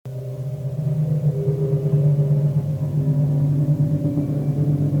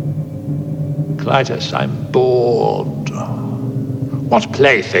Clytus, I'm bored. What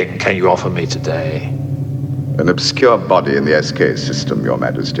plaything can you offer me today? An obscure body in the SK system, Your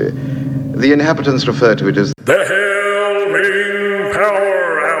Majesty. The inhabitants refer to it as the Hellming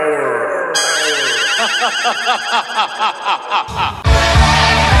Power Hour.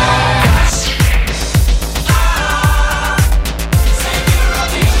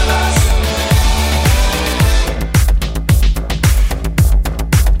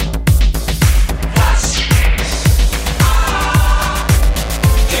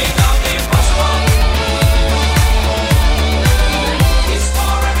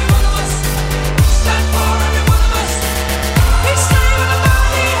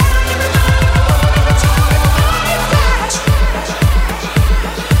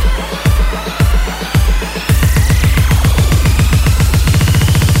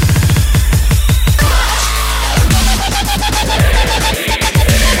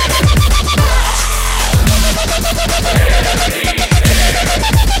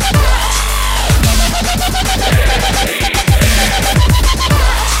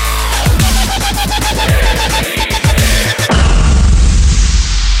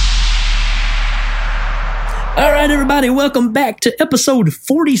 Welcome back to episode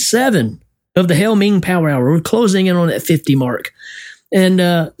 47 of the Hellming Power Hour. We're closing in on that 50 mark. And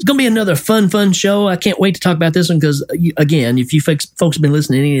it's going to be another fun show. I can't wait to talk about this one because, again, if you folks have been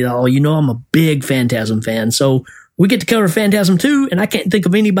listening at all, you know I'm a big Phantasm fan. So we get to cover Phantasm 2, and I can't think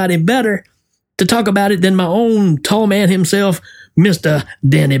of anybody better to talk about it than my own tall man himself, Mr.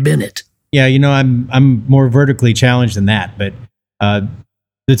 Danny Bennett. Yeah, you know, I'm more vertically challenged than that, but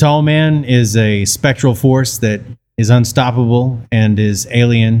the tall man is a spectral force that is unstoppable and is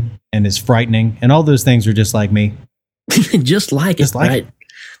alien and is frightening, and all those things are just like me. just like it.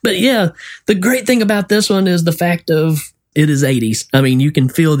 But yeah, the great thing about this one is the fact of it is 80s. I mean, you can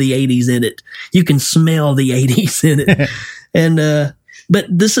feel the 80s in it. You can smell the 80s in it. And but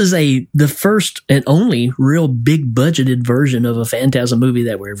this is the first and only real big budgeted version of a Phantasm movie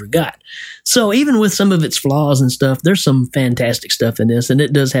that we ever got. So even with some of its flaws and stuff, there's some fantastic stuff in this, and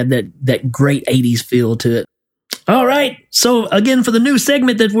it does have that great 80s feel to it. All right. So again, for the new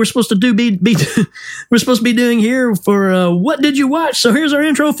segment that we're supposed to do, we're supposed to be doing here for What Did You Watch? So here's our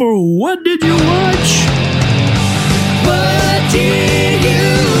intro for What Did You Watch? What did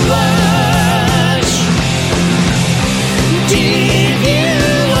you watch? Did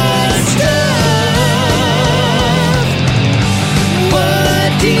you watch stuff?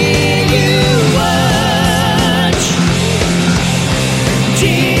 What did you watch?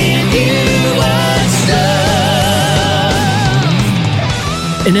 Did you watch stuff?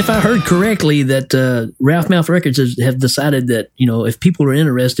 And if I heard correctly, that Ralph Mouth Records have decided that, you know, if people are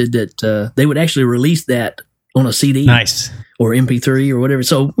interested, that they would actually release that on a CD, nice, or MP3 or whatever.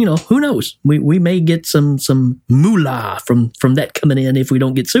 So, you know, who knows? We may get some moolah from that coming in if we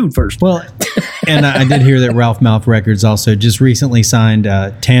don't get sued first. Well, and I did hear that Ralph Mouth Records also just recently signed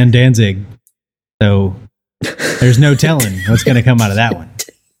Tan Danzig, so there's no telling what's going to come out of that one.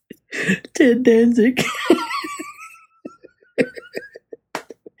 Tan Danzig.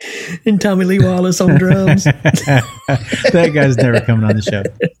 And Tommy Lee Wallace on drums. That guy's never coming on the show.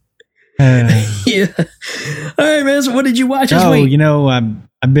 Yeah. All right, man. So what did you watch this week? You know,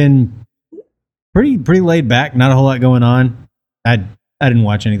 I've been pretty laid back. Not a whole lot going on. I didn't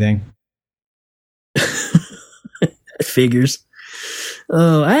watch anything. Figures.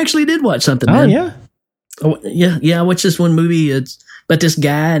 Oh, I actually did watch something. Oh, man. yeah. Oh, yeah. I watched this one movie. It's about this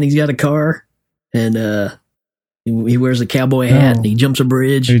guy, and he's got a car, and he wears a cowboy hat, and he jumps a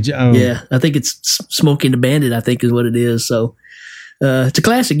bridge. Oh. Yeah, I think it's Smokey and the Bandit, I think is what it is. So it's a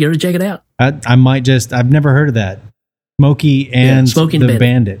classic. You ought to check it out. I might I've never heard of that. Smokey and the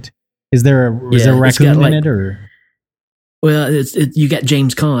Bandit. Is there a raccoon in it, or? Well, you got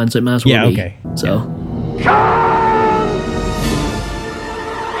James Caan, so it might as well be. Okay. So.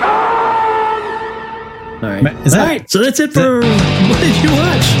 All right. All right. So that's it for What Did You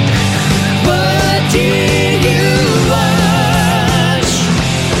Watch? What did you watch?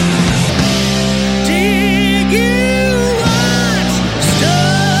 Did you watch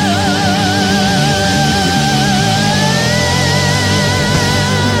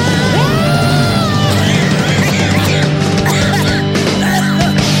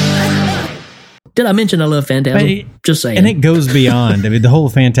Did I mention I love Phantasm? Just saying. And it goes beyond. I mean, the whole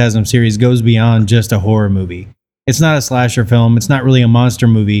Phantasm series goes beyond just a horror movie. It's not a slasher film. It's not really a monster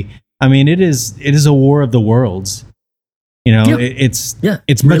movie. I mean, it is a war of the worlds. You know, it's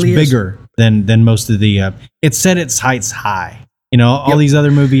much really bigger than most of the. It set its heights high. You know, all these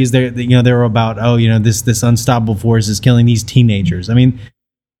other movies, they were about this unstoppable force is killing these teenagers. I mean,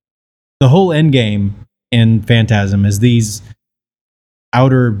 the whole end game in Phantasm is these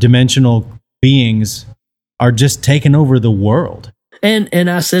outer dimensional beings are just taking over the world. And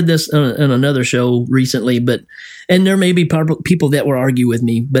I said this on another show recently, and there may be people that will argue with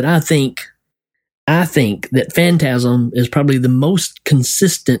me, but I think that Phantasm is probably the most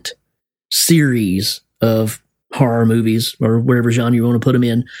consistent series of horror movies, or whatever genre you want to put them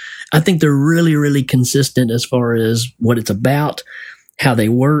in. I think they're really, really consistent as far as what it's about, how they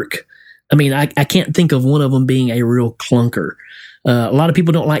work. I mean, I can't think of one of them being a real clunker. A lot of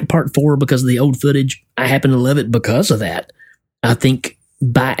people don't like part 4 because of the old footage. I happen to love it because of that. I think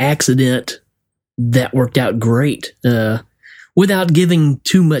by accident, that worked out great. Without giving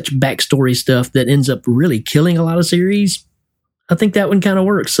too much backstory stuff that ends up really killing a lot of series, I think that one kind of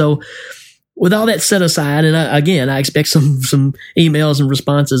works. So with all that set aside, and I expect some emails and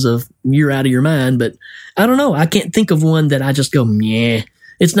responses of you're out of your mind, but I don't know. I can't think of one that I just go, yeah.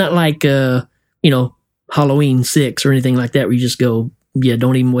 It's not like, Halloween 6 or anything like that where you just go, yeah,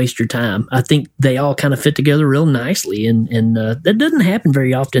 don't even waste your time. I think they all kind of fit together real nicely, and that doesn't happen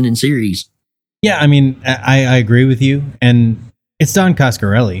very often in series. Yeah, I mean, I agree with you, and it's Don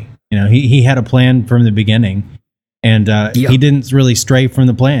Coscarelli. You know, he had a plan from the beginning, and he didn't really stray from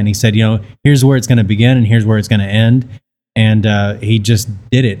the plan. He said, here's where it's going to begin, and here's where it's going to end, and he just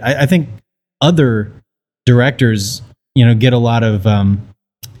did it. I think other directors, get a lot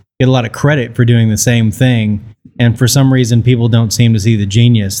of credit for doing the same thing. And for some reason, people don't seem to see the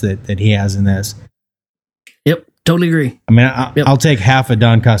genius that he has in this. Yep, totally agree. I mean, I'll take half of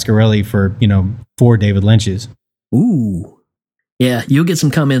Don Coscarelli for 4 David Lynch's. Ooh, yeah, you'll get some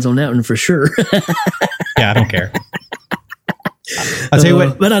comments on that one for sure. Yeah, I don't care. I'll tell you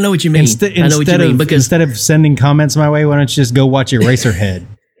what, but I know what you mean. Instead of sending comments my way, why don't you just go watch Eraserhead?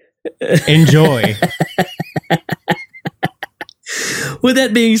 Enjoy. With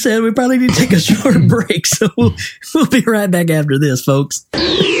that being said, we probably need to take a short break, so we'll be right back after this, folks. The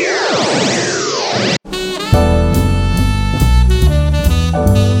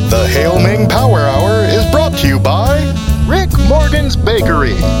Hail Ming Power Hour is brought to you by Rick Morgan's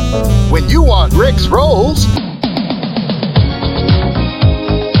Bakery. When you want Rick's Rolls...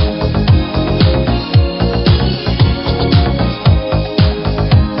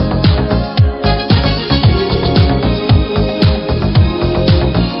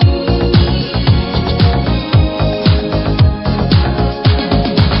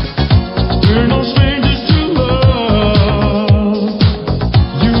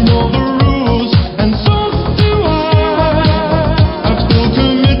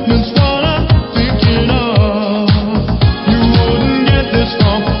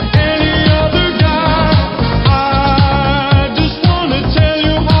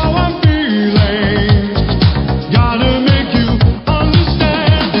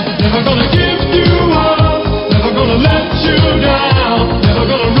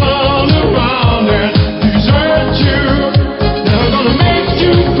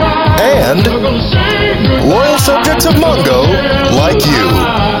 loyal subjects of Mongo like you.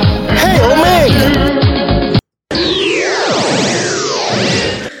 Hail Ming!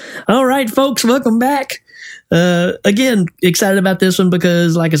 All right, folks, welcome back. Again, excited about this one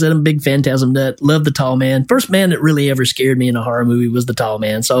because, like I said, I'm a big Phantasm nut. Love the Tall Man. First man that really ever scared me in a horror movie was the Tall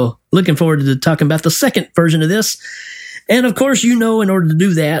Man. So looking forward to talking about the second version of this. And of course, in order to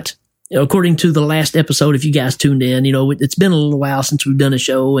do that, according to the last episode, if you guys tuned in, it's been a little while since we've done a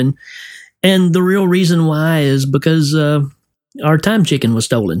show, and the real reason why is because our time chicken was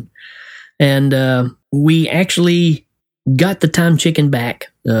stolen, and we actually got the time chicken back.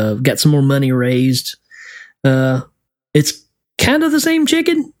 Got some more money raised. It's kind of the same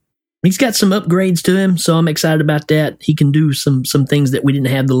chicken. He's got some upgrades to him, so I'm excited about that. He can do some things that we didn't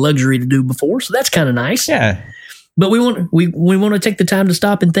have the luxury to do before, so that's kind of nice. Yeah. But we want to take the time to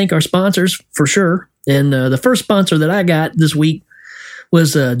stop and thank our sponsors for sure. And the first sponsor that I got this week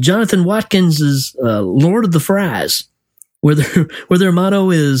was Jonathan Watkins' Lord of the Fries, where their motto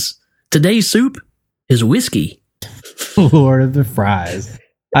is "Today's soup is whiskey." Lord of the Fries.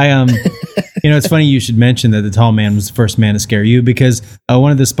 It's funny you should mention that the Tall Man was the first man to scare you, because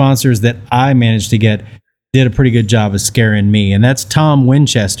one of the sponsors that I managed to get did a pretty good job of scaring me, and that's Tom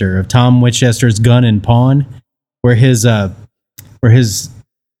Winchester of Tom Winchester's Gun and Pawn, where his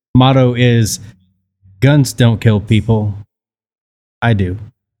motto is "Guns don't kill people. I do."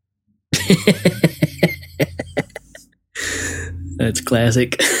 That's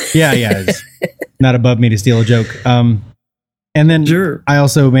classic. Yeah, it's not above me to steal a joke. And then sure. I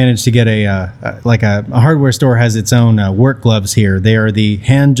also managed to get a hardware store has its own work gloves here. They are the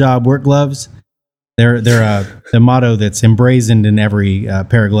hand job work gloves. The motto that's emblazoned in every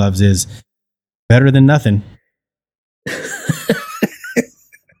pair of gloves is better than nothing.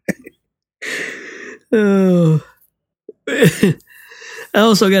 Oh. I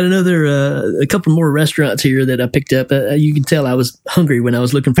also got a couple more restaurants here that I picked up. You can tell I was hungry when I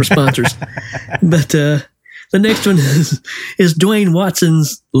was looking for sponsors. But the next one is Dwayne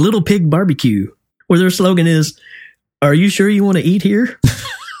Watson's Little Pig Barbecue, where their slogan is, "Are you sure you want to eat here?"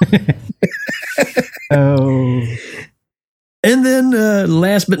 Oh. And then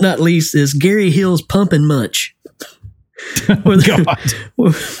last but not least is Gary Hill's Pump and Munch. Where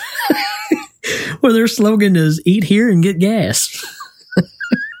their slogan is, "Eat here and get gas."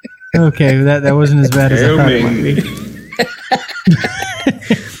 Okay, that wasn't as bad as I thought it might be.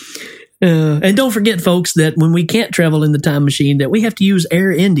 And don't forget, folks, that when we can't travel in the time machine, that we have to use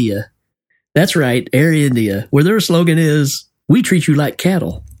Air India. That's right, Air India, where their slogan is, "We treat you like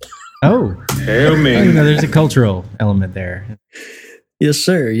cattle." Oh, there's a cultural element there. Yes,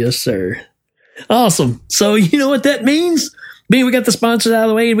 sir. Yes, sir. Awesome. So you know what that means? Being we got the sponsors out of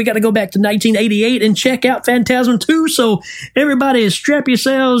the way, and we got to go back to 1988 and check out Phantasm 2. So everybody strap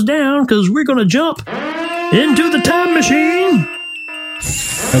yourselves down, because we're going to jump into the time machine.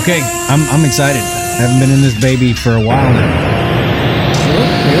 Okay, I'm excited. I haven't been in this baby for a while now.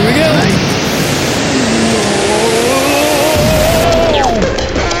 Well, here we go.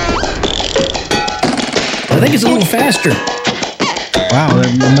 I think it's a little faster. Wow,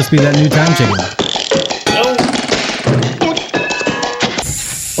 that must be that new time chicken.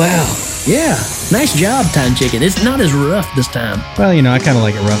 Wow. Yeah. Nice job, Time Chicken. It's not as rough this time. Well, I kind of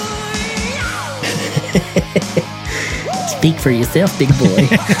like it rough. Speak for yourself, big boy.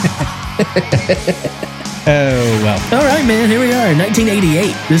 Oh, well. All right, man. Here we are,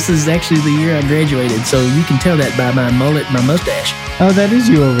 1988. This is actually the year I graduated, so you can tell that by my mullet and my mustache. Oh, that is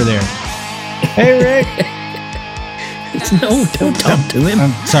you over there. Hey, Rick. No, don't talk to him.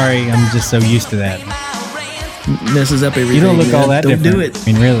 I'm sorry. I'm just so used to that. Messes up everything. You don't look all that don't different. Do it. I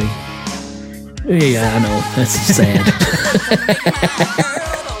mean, really. Yeah, I know. That's sad.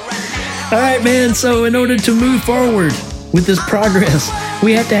 All right, man. So in order to move forward with this progress,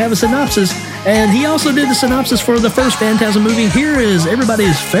 we have to have a synopsis. And he also did the synopsis for the first Phantasm movie. Here is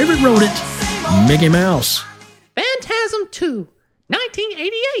everybody's favorite rodent, Mickey Mouse. Phantasm 2,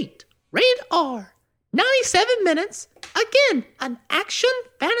 1988. Rated R. 97 minutes. Again, an action,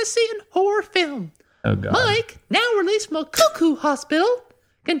 fantasy, and horror film. Oh, God. Mike, now released from a cuckoo hospital,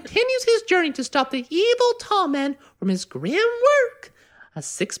 continues his journey to stop the evil tall man from his grim work. A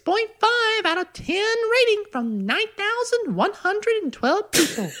 6.5 out of 10 rating from 9,112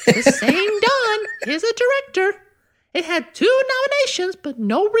 people. The same Don is a director. It had 2 nominations, but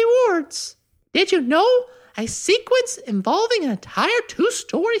no rewards. Did you know a sequence involving an entire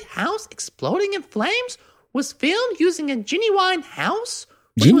 2-story house exploding in flames was filmed using a genuine house?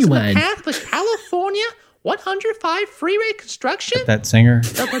 Which was in the path of California 105 freeway construction. That singer.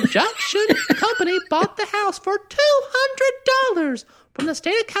 The production company bought the house for $200 from the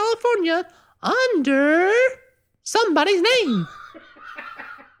state of California under somebody's name.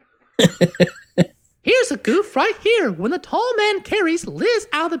 Here's a goof right here. When the tall man carries Liz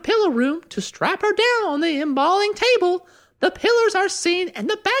out of the pillow room to strap her down on the embalming table, the pillars are seen in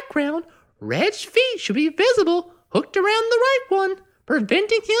the background. Reg's feet should be visible, hooked around the right one,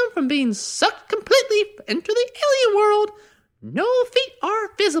 preventing him from being sucked completely into the alien world. No feet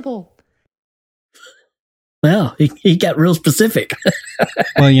are visible. Well, he got real specific.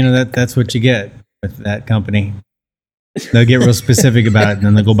 Well, that's what you get with that company. They'll get real specific about it, and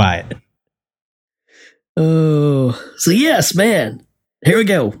then they'll go buy it. Oh, so yes, man. Here we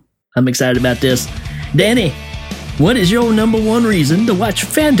go. I'm excited about this. Danny, what is your number one reason to watch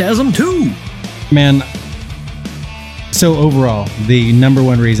Phantasm 2? Man, so overall, the number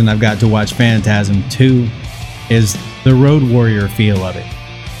one reason I've got to watch Phantasm 2 is the Road Warrior feel of it.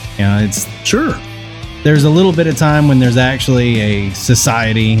 It's sure. There's a little bit of time when there's actually a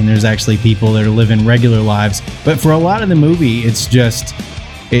society and there's actually people that are living regular lives. But for a lot of the movie, it's just,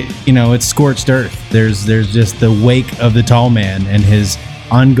 it's scorched earth. There's just the wake of the tall man and his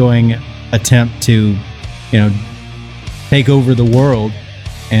ongoing attempt to, take over the world.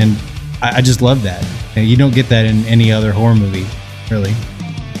 And I just love that. And you don't get that in any other horror movie, really.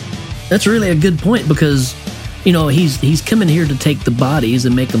 That's really a good point because, he's coming here to take the bodies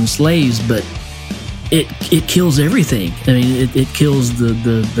and make them slaves, but it kills everything. I mean, it kills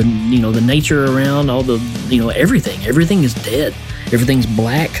the nature around, all the, everything. Everything is dead. Everything's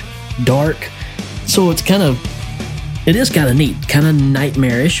black, dark. So it is kind of neat, kind of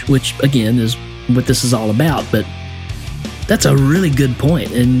nightmarish, which again is what this is all about. But That's a really good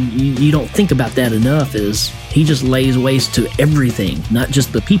point, and you don't think about that enough. Is he just lays waste to everything, not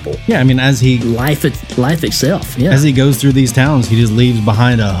just the people. Yeah, I mean, life itself. Yeah, as he goes through these towns, he just leaves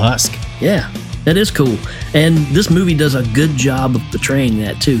behind a husk. Yeah, that is cool, and this movie does a good job of portraying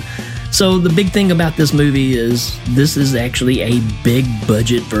that too. So the big thing about this movie is this is actually a big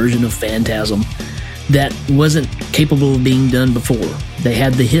budget version of Phantasm that wasn't capable of being done before. They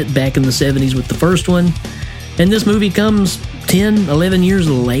had the hit back in the 70s with the first one, and this movie comes 10, 11 years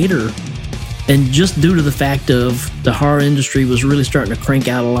later. And just due to the fact of the horror industry was really starting to crank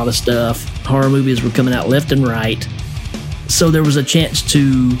out a lot of stuff, horror movies were coming out left and right. So there was a chance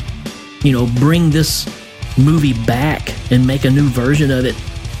to, bring this movie back and make a new version of it.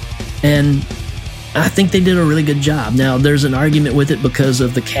 And I think they did a really good job. Now, there's an argument with it because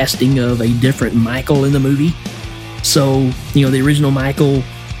of the casting of a different Michael in the movie. So, the original Michael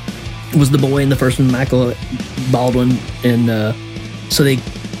was the boy in the first one, Michael Baldwin. And so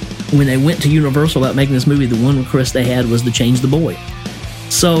when they went to Universal about making this movie, the one request they had was to change the boy.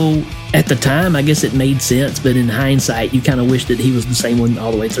 So at the time, I guess it made sense, but in hindsight, you kind of wish that he was the same one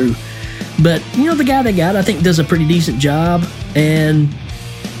all the way through. But, the guy they got, I think, does a pretty decent job. And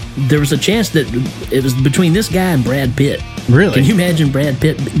there was a chance that it was between this guy and Brad Pitt. Really? Can you imagine Brad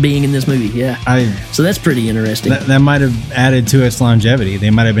Pitt being in this movie? Yeah. So that's pretty interesting. That might have added to its longevity. They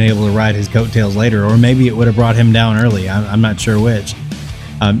might have been able to ride his coattails later, or maybe it would have brought him down early. I'm not sure which.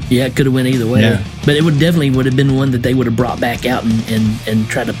 Yeah, it could have went either way. Yeah. But it would have been one that they would have brought back out and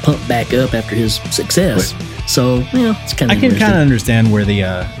tried to pump back up after his success. So, it's kind of I can kind of understand where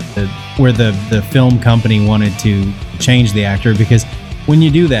the film company wanted to change the actor, because when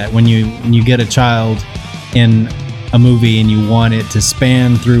you do that, when you get a child in a movie and you want it to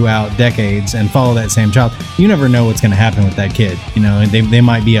span throughout decades and follow that same child, you never know what's going to happen with that kid. They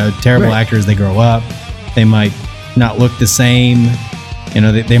might be a terrible actor as they grow up. They might not look the same.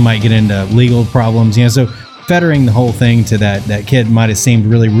 They might get into legal problems. So fettering the whole thing to that kid might have seemed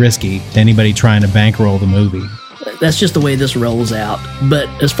really risky to anybody trying to bankroll the movie. That's just the way this rolls out. But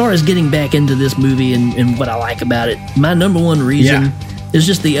as far as getting back into this movie and what I like about it, my number one reason is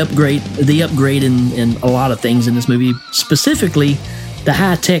just the upgrade in a lot of things in this movie, specifically the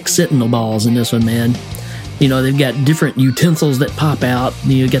high-tech Sentinel balls in this one, man. They've got different utensils that pop out.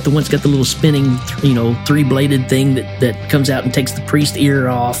 You got the one's got the little spinning, three-bladed thing that comes out and takes the priest ear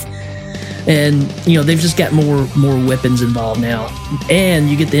off. And, they've just got more weapons involved now. And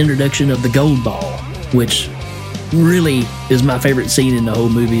you get the introduction of the gold ball, which really is my favorite scene in the whole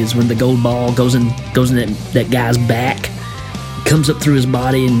movie, is when the gold ball goes in that guy's back, comes up through his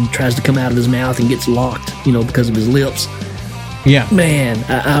body and tries to come out of his mouth and gets locked, because of his lips. Yeah. Man,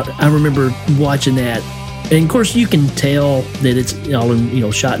 I remember watching that. And of course, you can tell that it's all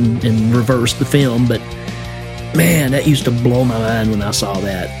in, shot in reverse, the film. But man, that used to blow my mind when I saw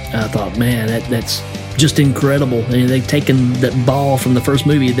that. I thought, man, that's just incredible. And they've taken that ball from the first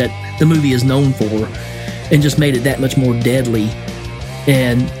movie that the movie is known for, and just made it that much more deadly.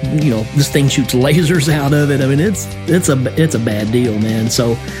 And this thing shoots lasers out of it. I mean, it's a bad deal, man.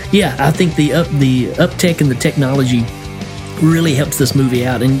 So yeah, I think the uptech and the technology really helps this movie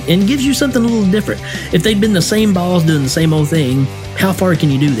out and gives you something a little different. If they'd been the same balls doing the same old thing, how far can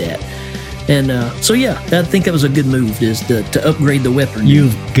you do that? And so yeah, I think that was a good move, is to upgrade the weapon.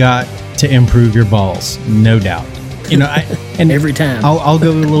 You've got to improve your balls, no doubt. And every time. I'll go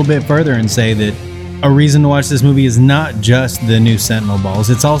a little bit further and say that a reason to watch this movie is not just the new Sentinel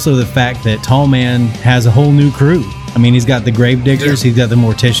balls. It's also the fact that Tall Man has a whole new crew. I mean, he's got the grave diggers, he's got the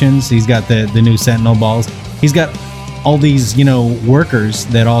morticians, he's got the new Sentinel balls. He's got all these, workers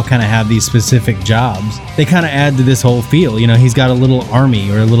that all kind of have these specific jobs. They kind of add to this whole feel. He's got a little army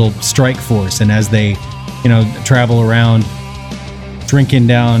or a little strike force, and as they, travel around drinking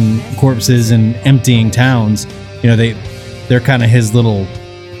down corpses and emptying towns, they're kind of his little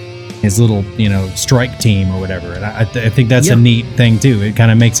strike team or whatever. And I think that's a neat thing too. It kind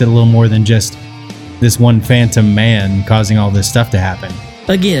of makes it a little more than just this one phantom man causing all this stuff to happen.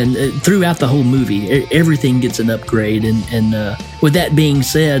 Again, throughout the whole movie, everything gets an upgrade. And with that being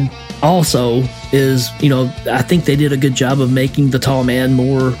said, also is, I think they did a good job of making the Tall Man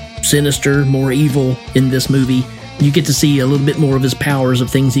more sinister, more evil in this movie. You get to see a little bit more of his powers, of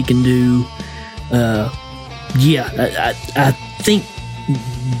things he can do. I think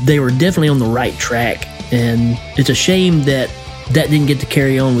they were definitely on the right track. And it's a shame that didn't get to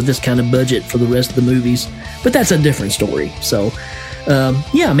carry on with this kind of budget for the rest of the movies. But that's a different story. So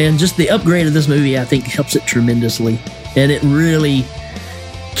just the upgrade of this movie, I think, helps it tremendously. And it really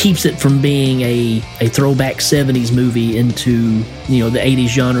keeps it from being a throwback 70s movie into, the 80s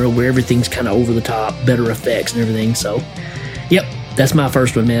genre where everything's kind of over the top, better effects and everything. So, Yep, that's my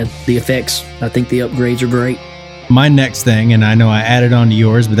first one, man. The effects, I think the upgrades are great. My next thing, and I know I added on to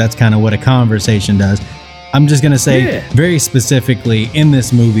yours, but that's kind of what a conversation does. I'm just going to say very specifically in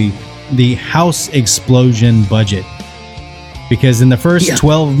this movie, the house explosion budget. Because in the first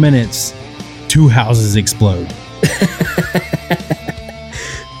 12 minutes, 2 houses explode.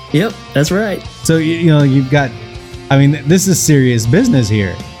 Yep, that's right. So, you've got, this is serious business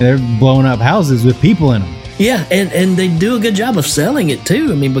here. They're blowing up houses with people in them. Yeah, and they do a good job of selling it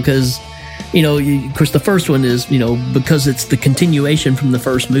too. Because, of course, the first one is, because it's the continuation from the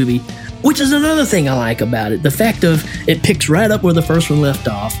first movie, which is another thing I like about it. The fact of it picks right up where the first one left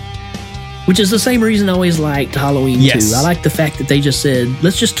off, which is the same reason I always liked Halloween 2. I like the fact that they just said,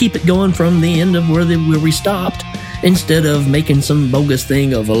 let's just keep it going from the end of where we stopped, instead of making some bogus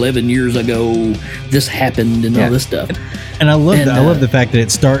thing of 11 years ago, this happened and all this stuff. And I love the fact that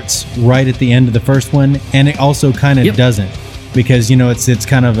it starts right at the end of the first one, and it also kind of doesn't, because it's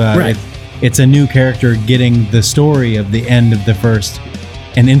kind of it's a new character getting the story of the end of the first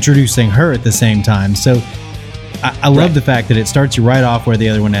and introducing her at the same time. So I love the fact that it starts you right off where the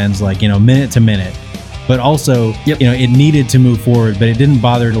other one ends, like minute to minute. But also, it needed to move forward, but it didn't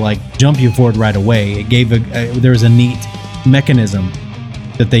bother to jump you forward right away. It gave there was a neat mechanism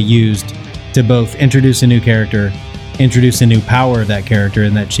that they used to both introduce a new character, introduce a new power of that character,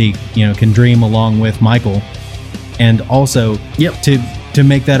 and that she can dream along with Michael, and also to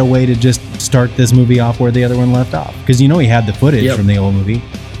make that a way to just start this movie off where the other one left off, because he had the footage from the old movie.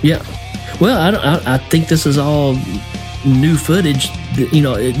 Yeah, well, I think this is all new footage.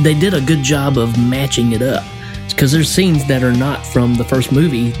 They did a good job of matching it up, because there's scenes that are not from the first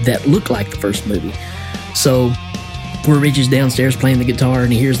movie that look like the first movie. So where Reggie's downstairs playing the guitar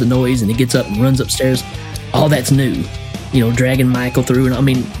and he hears the noise and he gets up and runs upstairs, all that's new. Dragging Michael through,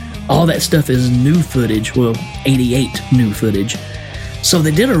 and all that stuff is new footage. Well, 88 new footage. So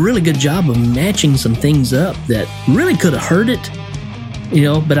they did a really good job of matching some things up that really could have hurt it,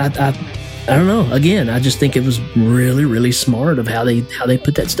 but I don't know. Again, I just think it was really, really smart of how they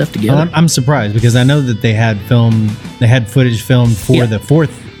put that stuff together. Well, I'm surprised, because I know that they had footage filmed for the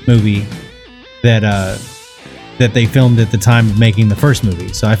fourth movie that they filmed at the time of making the first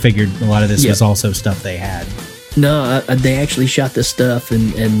movie. So I figured a lot of this was also stuff they had. No, they actually shot this stuff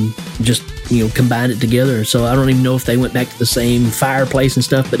and just combined it together. So I don't even know if they went back to the same fireplace and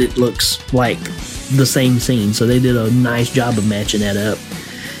stuff, but it looks like the same scene. So they did a nice job of matching that up.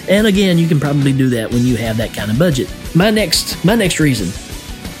 And again, you can probably do that when you have that kind of budget. My next reason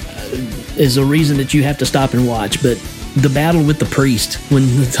is a reason that you have to stop and watch, but the battle with the priest, when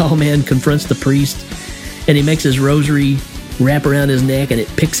the tall man confronts the priest and he makes his rosary wrap around his neck and it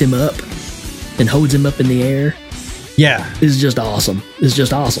picks him up and holds him up in the air. Yeah. It's just awesome. It's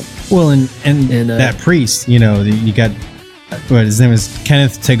just awesome. Well, and that priest, you got, what, his name is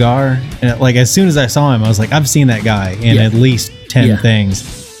Kenneth Tagar. And as soon as I saw him, I was like, I've seen that guy in at least 10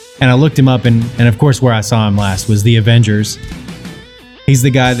 things. And I looked him up, and of course, where I saw him last was The Avengers. He's the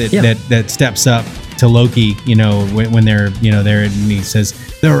guy that steps up to Loki, when they're there, and he says,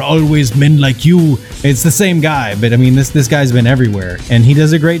 "There are always men like you." It's the same guy, but this guy's been everywhere, and he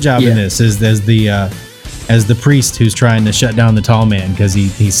does a great job in this as the priest who's trying to shut down the tall man, because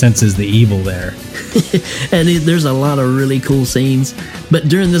he senses the evil there. And there's a lot of really cool scenes, but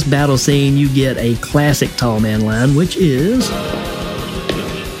during this battle scene, you get a classic tall man line, which is,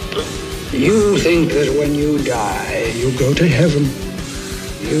 "You think that when you die, you go to heaven.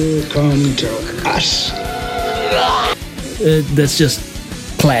 You come to us." That's just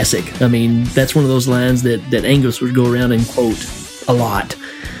classic. That's one of those lines that Angus would go around and quote a lot.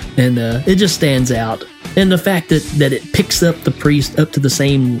 And it just stands out. And the fact that it picks up the priest up to the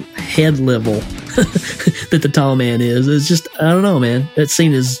same head level that the tall man is just, I don't know, man. That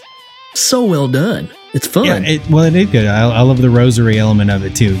scene is so well done. It's fun. Yeah, it is good. I love the rosary element of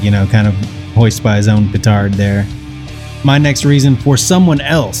it too, kind of hoist by his own petard there. My next reason for someone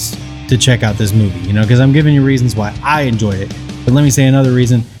else to check out this movie, because I'm giving you reasons why I enjoyed it. But let me say another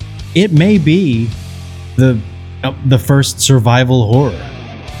reason. It may be the first survival horror.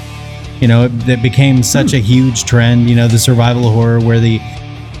 That became such a huge trend, the survival horror where the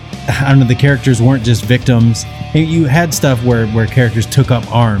characters weren't just victims. You had stuff where characters took up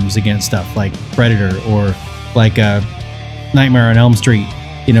arms against stuff like Predator, or like Nightmare on Elm Street,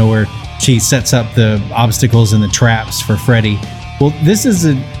 where she sets up the obstacles and the traps for Freddy. Well, this is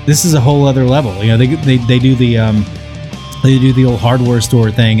a whole other level. They do the old hardware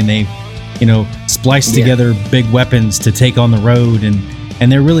store thing, and they splice together big weapons to take on the road,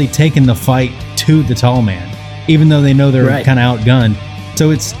 and they're really taking the fight to the tall man, even though they know they're kind of outgunned.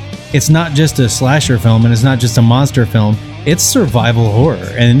 So it's not just a slasher film, and it's not just a monster film. it's survival horror,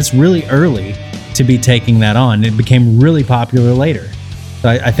 and it's really early to be taking that on. It became really popular later. So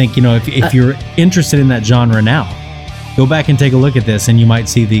I think, you know, if you're interested in that genre now, go back and take a look at this, and you might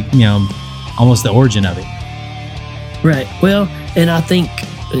see the, you know, almost the origin of it. Right. Well, and I think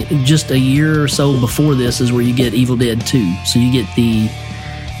just a year or so before this is where you get Evil Dead 2. So you get the,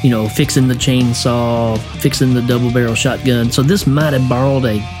 you know, fixing the chainsaw, fixing the double barrel shotgun. So this might have borrowed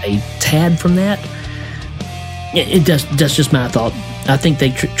a tad from that. That's just my thought. I think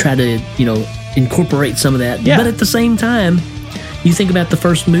they try to, you know, incorporate some of that. Yeah. But at the same time, you think about the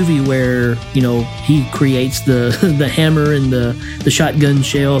first movie where, you know, he creates the hammer and the shotgun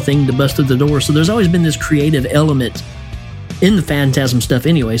shell thing to bust through the door. So there's always been this creative element in the Phantasm stuff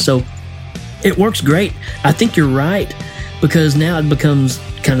anyway. So it works great. I think you're right, because now it becomes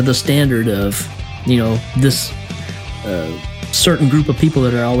kind of the standard of, you know, this certain group of people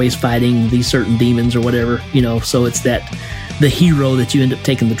that are always fighting these certain demons or whatever, you know. So it's that the hero that you end up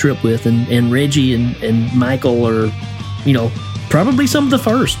taking the trip with, and Reggie and Michael are, you know, probably some of the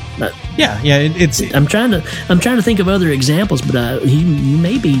first. I'm trying to think of other examples, but you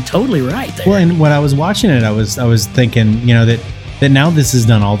may be totally right there. Well, and when I was watching it, I was thinking, you know, that now this is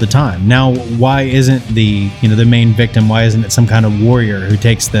done all the time. Now, why isn't the main victim? Why isn't it some kind of warrior who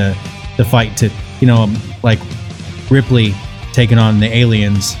takes the fight to, you know, like Ripley taking on the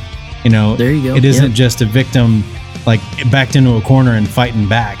aliens? You know, there you go. It isn't just a victim like backed into a corner and fighting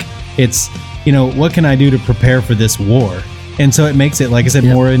back. It's, you know, what can I do to prepare for this war? And so it makes it, like I said,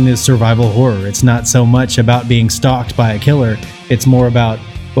 more in this survival horror. It's not so much about being stalked by a killer. It's more about,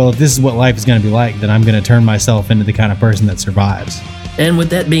 well, if this is what life is going to be like, then I'm going to turn myself into the kind of person that survives. And with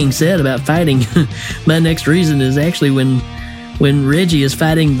that being said about fighting, my next reason is actually when Reggie is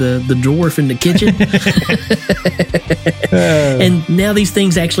fighting the dwarf in the kitchen. And now these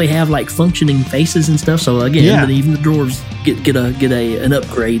things actually have like functioning faces and stuff. So again, even the dwarves get an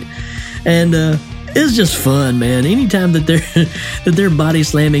upgrade. And it's just fun, man. Anytime that they're body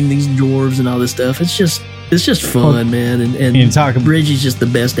slamming these dwarves and all this stuff, it's just fun, man. And Reggie's just the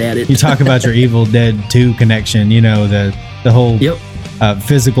best at it. You talk about your Evil Dead 2 connection, you know, the whole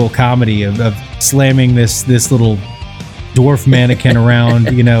physical comedy of slamming this little dwarf mannequin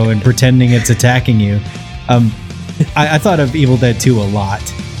around, you know, and pretending it's attacking you. I thought of Evil Dead 2 a lot,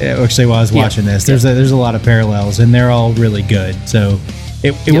 actually, while I was watching this. There's a lot of parallels, and they're all really good. So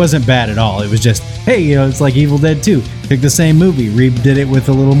it wasn't bad at all. It was just, hey, you know, it's like Evil Dead 2. Took the same movie, redid it with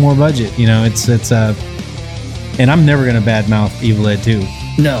a little more budget. You know, it's and I'm never gonna badmouth Evil Dead 2.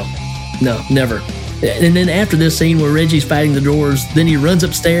 No, never. And then after this scene where Reggie's fighting the dwarves, then he runs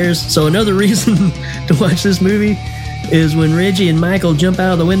upstairs. So another reason to watch this movie is when Reggie and Michael jump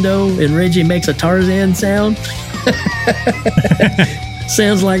out of the window and Reggie makes a Tarzan sound.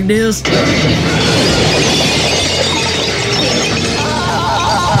 Sounds like this.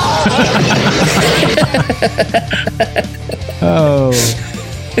 Oh.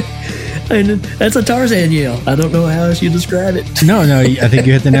 And that's a Tarzan yell. I don't know how else you describe it. No, I think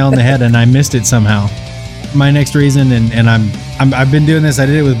you hit the nail on the head, and I missed it somehow. My next reason, and I've been doing this. I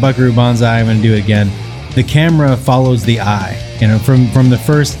did it with Buckaroo Banzai. I'm going to do it again. The camera follows the eye. You know, from the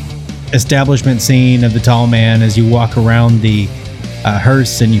first establishment scene of the tall man as you walk around the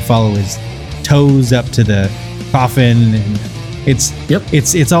hearse, and you follow his toes up to the coffin, and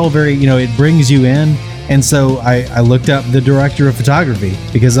it's all very, you know, it brings you in. And so I looked up the director of photography,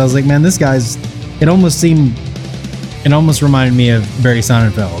 because I was like, man, this guy's, it almost reminded me of Barry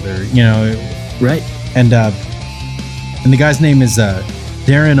Sonnenfeld, or, you know. Right. And the guy's name is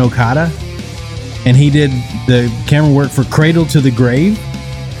Darren Okada, and he did the camera work for Cradle to the Grave.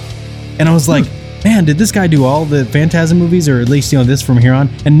 And I was like, man, did this guy do all the Phantasm movies, or at least, you know, this from here on?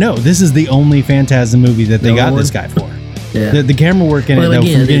 And no, this is the only Phantasm movie that they got this guy for. Yeah. The camera work in it, though, from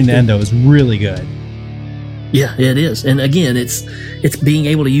beginning to end, though, is really good. Yeah, it is. And again, it's being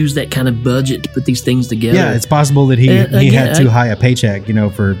able to use that kind of budget to put these things together. Yeah, it's possible that he had too high a paycheck, you know,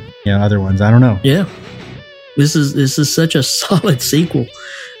 for, you know, other ones. I don't know. Yeah. This is such a solid sequel.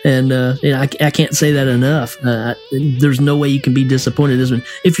 And you know, I can't say that enough. There's no way you can be disappointed in this one.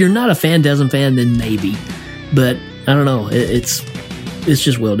 If you're not a Phantasm fan, then maybe. But I don't know. It's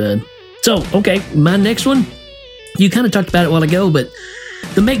just well done. So, okay, my next one, you kind of talked about it a while ago, but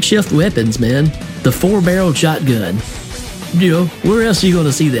the makeshift weapons, man. The 4-barreled shotgun. You know, where else are you going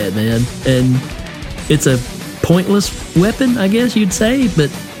to see that, man? And it's a pointless weapon, I guess you'd say,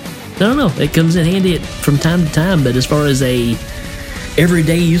 but I don't know. It comes in handy from time to time, but as far as a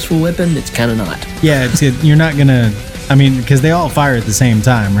everyday useful weapon, it's kind of not. Yeah, you're not going to, I mean, because they all fire at the same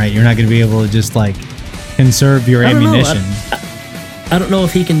time, right? You're not going to be able to just, like, conserve your ammunition. I don't know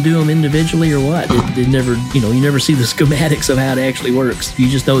if he can do them individually or what. It never, you never see the schematics of how it actually works. You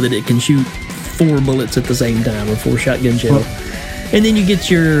just know that it can shoot 4 bullets at the same time, or 4 shotgun shells. And then you get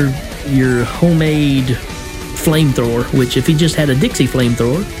your homemade flamethrower, which if he just had a Dixie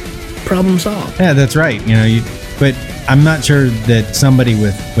flamethrower, problem solved. Yeah, that's right. But I'm not sure that somebody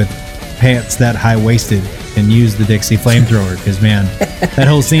with pants that high-waisted can use the Dixie flamethrower, because, man, that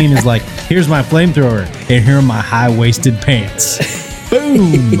whole scene is like, here's my flamethrower, and here are my high-waisted pants.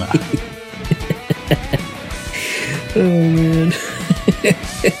 Boom! Oh, man.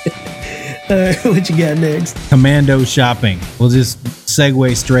 All right, what you got next? Commando shopping. We'll just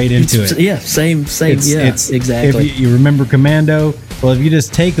segue straight into it. Yeah, same. Exactly. If you remember Commando, well, if you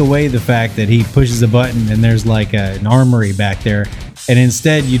just take away the fact that he pushes a button and there's like an armory back there, and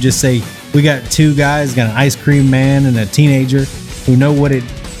instead you just say, we got 2 guys, got an ice cream man and a teenager who know what it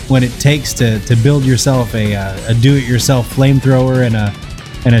takes to build yourself a do-it-yourself flamethrower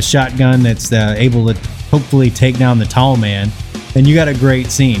and a shotgun that's able to hopefully take down the tall man, then you got a great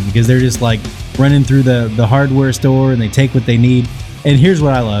scene, because they're just like running through the hardware store and they take what they need. And here's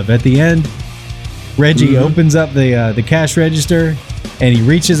what I love. At the end, Reggie opens up the cash register and he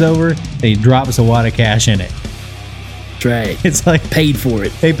reaches over and he drops a wad of cash in it. That's right. It's like paid for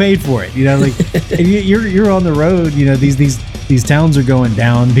it. They paid for it. Like you're on the road, these towns are going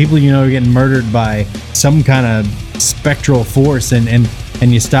down. People are getting murdered by some kind of spectral force, and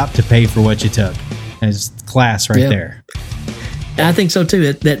you stop to pay for what you took. And it's class right there. I think so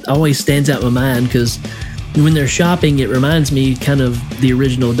too. That always stands out in my mind, because when they're shopping, it reminds me kind of the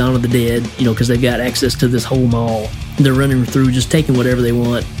original Dawn of the Dead, because they've got access to this whole mall. They're running through, just taking whatever they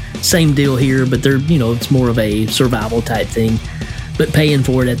want. Same deal here, but they're, it's more of a survival type thing. But paying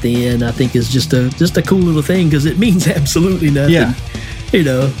for it at the end, I think, is just a cool little thing, because it means absolutely nothing. Yeah.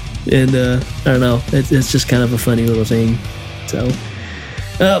 And I don't know. It's just kind of a funny little thing. So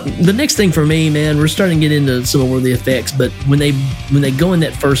the next thing for me, man, we're starting to get into some more of the effects, but when they go in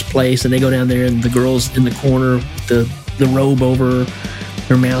that first place and they go down there and the girl's in the corner, the robe over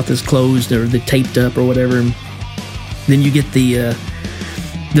her mouth is closed or they're taped up or whatever, and then you get the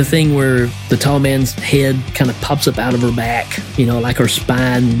thing where the tall man's head kind of pops up out of her back, like her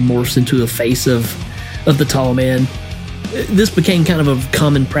spine morphs into a face of the tall man. This became kind of a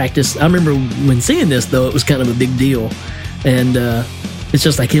common practice. I remember when seeing this, though, it was kind of a big deal. And it's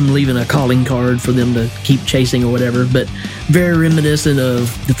just like him leaving a calling card for them to keep chasing or whatever, but very reminiscent of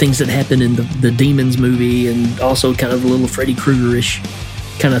the things that happened in the Demons movie, and also kind of a little Freddy Krueger-ish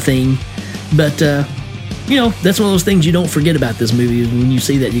kind of thing. But, that's one of those things you don't forget about this movie. When you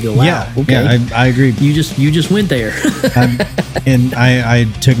see that, you go, wow, yeah, okay. Yeah, I agree. You just went there. And I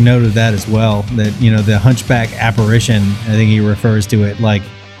took note of that as well, that, the hunchback apparition, I think he refers to it, like,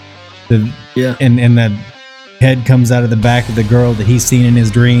 and the head comes out of the back of the girl that he's seen in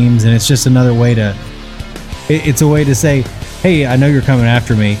his dreams, and it's just another way it's a way to say, hey, I know you're coming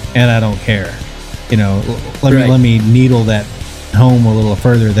after me, and I don't care. Let me needle that home a little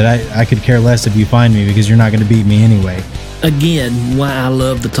further, that I could care less if you find me, because you're not going to beat me anyway. Again, why I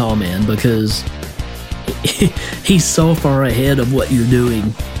love the tall man, because he's so far ahead of what you're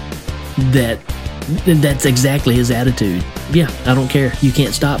doing that's exactly his attitude. Yeah, I don't care. You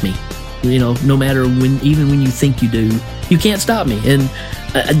can't stop me. No matter even when you think you do, you can't stop me. And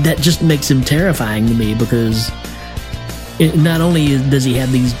that just makes him terrifying to me, because not only does he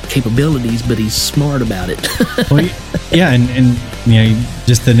have these capabilities, but he's smart about it. Well, yeah, and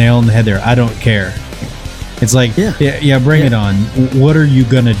just the nail on the head there. I don't care. It's like, bring it on. What are you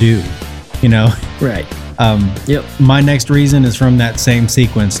gonna do? Right. My next reason is from that same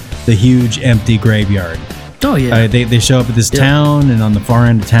sequence, the huge empty graveyard. Oh yeah. They show up at this town, and on the far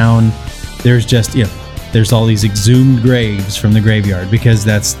end of town, there's just there's all these exhumed graves from the graveyard, because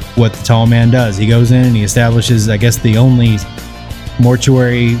that's what the tall man does. He goes in and he establishes, I guess, the only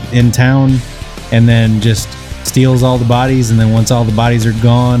mortuary in town, and then just steals all the bodies. And then once all the bodies are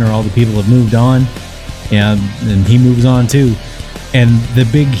gone, or all the people have moved on, then he moves on too. And the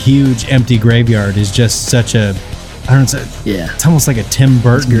big, huge, empty graveyard is just such a, I don't know, it's almost like a Tim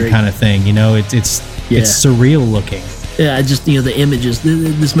Burton kind of thing. It's surreal looking. Yeah, just, the images.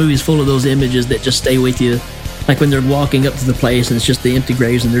 This movie is full of those images that just stay with you. Like when they're walking up to the place and it's just the empty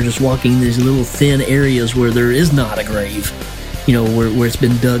graves, and they're just walking in these little thin areas where there is not a grave, where it's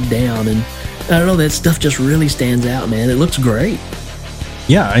been dug down. And I don't know, that stuff just really stands out, man. It looks great.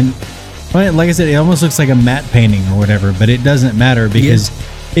 Yeah, and like I said, it almost looks like a matte painting or whatever, but it doesn't matter, because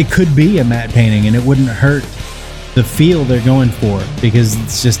it could be a matte painting and it wouldn't hurt the feel they're going for, because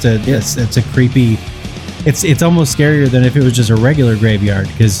it's just it's a creepy. It's almost scarier than if it was just a regular graveyard,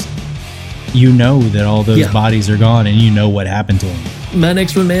 because that all those bodies are gone, and what happened to them. my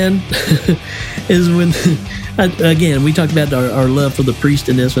next one, man, is when, again, we talked about our love for the priest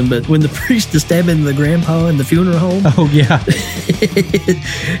in this one, but when the priest is stabbing the grandpa in the funeral home. Oh, yeah.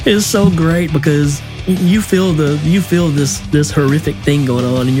 It's so great because you feel this horrific thing going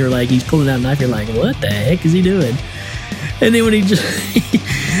on, and you're like, he's pulling out a knife, you're like, what the heck is he doing? And then when he just,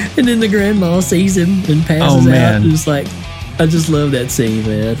 and then the grandma sees him and passes out, and it's like, I just love that scene,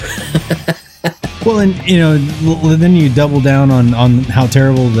 man. Well, and then you double down on how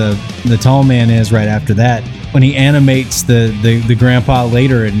terrible the tall man is right after that. When he animates the grandpa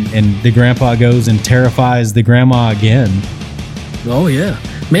later, and the grandpa goes and terrifies the grandma again. Oh yeah,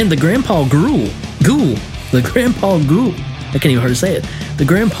 man, the grandpa ghoul, the grandpa ghoul. I can't even hardly say it. The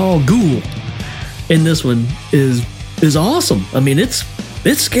grandpa ghoul in this one is awesome. I mean, it's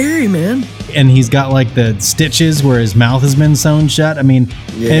scary, man. And he's got like the stitches where his mouth has been sewn shut. I mean,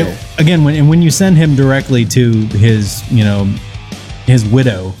 Yeah. again, when you send him directly to his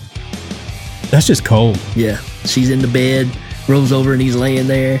widow, that's just cold. Yeah, she's in the bed, rolls over, and he's laying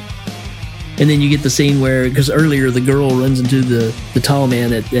there. And then you get the scene where, because earlier the girl runs into the tall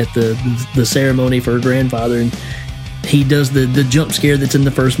man at the ceremony for her grandfather, and he does the jump scare that's in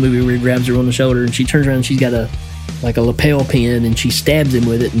the first movie where he grabs her on the shoulder, and she turns around and she's got a lapel pin, and she stabs him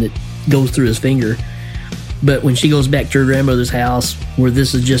with it, and it goes through his finger. But when she goes back to her grandmother's house, where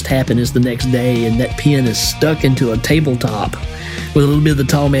this has just happened, is the next day, and that pin is stuck into a tabletop with a little bit of the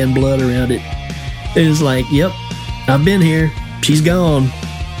tall man blood around it. It's like, yep, I've been here. She's gone.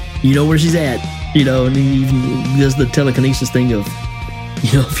 You know where she's at. And he even does the telekinesis thing of,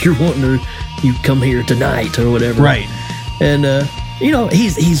 if you're wanting her, you come here tonight or whatever. Right. And,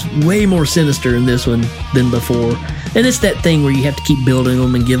 he's way more sinister in this one than before. And it's that thing where you have to keep building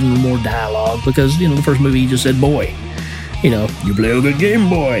them and giving them more dialogue because, the first movie he just said, boy, you play a good game,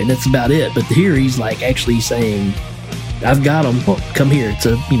 boy. And that's about it. But here he's like actually saying, I've got him. Come here. It's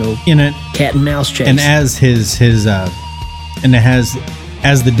a, in a cat and mouse chase. And as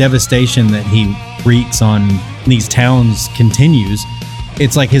as the devastation that he wreaks on these towns continues,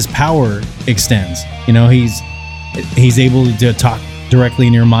 it's like his power extends. He's able to talk directly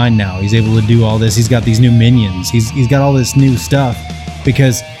in your mind now. He's able to do all this. He's got these new minions. He's got all this new stuff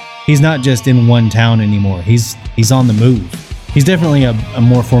because he's not just in one town anymore. He's on the move. He's definitely a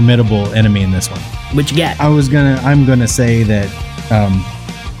more formidable enemy in this one. What you got? I'm gonna say that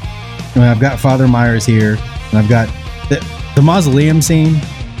I've got Father Myers here, and I've got the mausoleum scene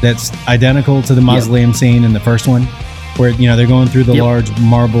that's identical to the mausoleum scene in the first one, where they're going through the large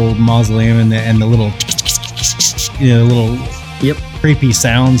marble mausoleum and the little creepy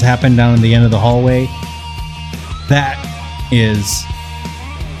sounds happen down at the end of the hallway. That is,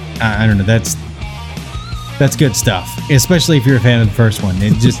 I don't know, that's good stuff, especially if you're a fan of the first one.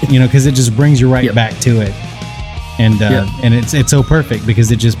 It just because it just brings you right back to it, and it's so perfect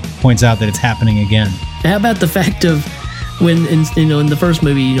because it just points out that it's happening again. How about the fact of when in the first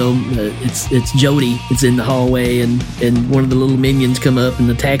movie, it's Jody. It's in the hallway, and one of the little minions come up and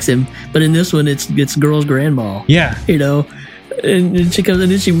attacks him. But in this one, it's the girl's grandma. Yeah, and she comes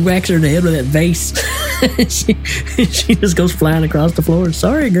and then she whacks her in the head with that vase. she just goes flying across the floor.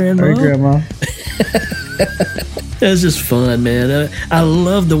 Sorry, grandma. Sorry, grandma. That's just fun, man. I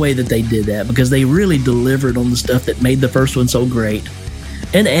love the way that they did that because they really delivered on the stuff that made the first one so great.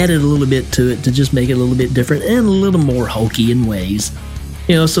 And added a little bit to it to just make it a little bit different and a little more hokey in ways.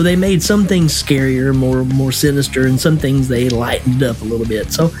 So they made some things scarier, more sinister, and some things they lightened up a little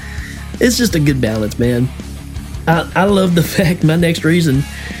bit. So it's just a good balance, man. I love the fact, my next reason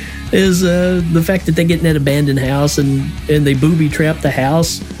is the fact that they get in that abandoned house and they booby trap the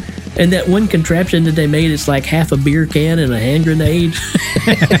house. And that one contraption that they made, it's like half a beer can and a hand grenade.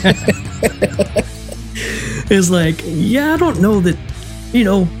 It's like, I don't know that,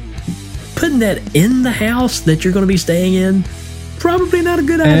 putting that in the house that you're going to be staying in, probably not a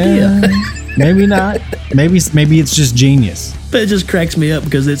good idea. Maybe not. Maybe it's just genius. But it just cracks me up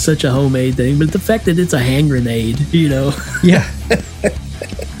because it's such a homemade thing. But the fact that it's a hand grenade, Yeah.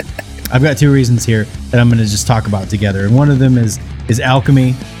 I've got two reasons here that I'm going to just talk about together. And one of them is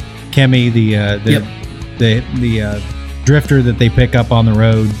alchemy. Kemi, the drifter that they pick up on the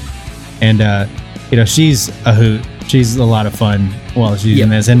road. And, she's a hoot. She's a lot of fun while she's in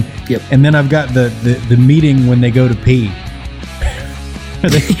this. And then I've got the meeting when they go to pee.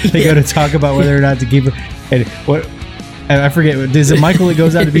 they go to talk about whether or not to keep her. And what I forget. Is it Michael that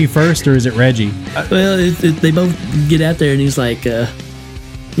goes out to pee first, or is it Reggie? Well, they both get out there, and he's like, I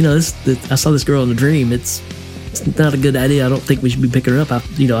saw this girl in a dream. It's not a good idea. I don't think we should be picking her up.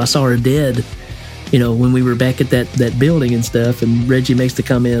 I saw her dead. When we were back at that building and stuff, and Reggie makes the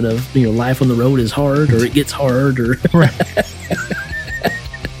comment of, life on the road is hard, or it gets hard, or right.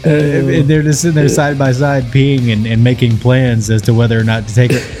 They're just sitting there side by side peeing and making plans as to whether or not to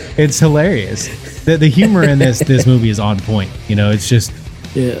take it. It's hilarious. The humor in this movie is on point. You know, it's just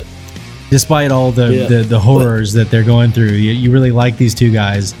despite all the horrors that they're going through, you really like these two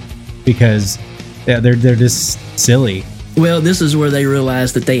guys because they're just silly. Well, this is where they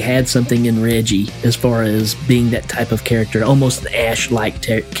realized that they had something in Reggie as far as being that type of character, almost an Ash-like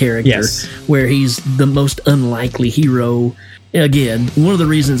character, where he's the most unlikely hero. Again, one of the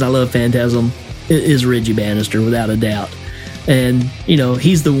reasons I love Phantasm is Reggie Bannister, without a doubt. And, you know,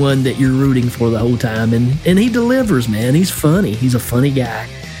 he's the one that you're rooting for the whole time. And he delivers, man. He's funny. He's a funny guy.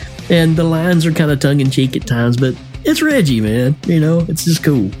 And the lines are kind of tongue-in-cheek at times, but it's Reggie, man. You know, it's just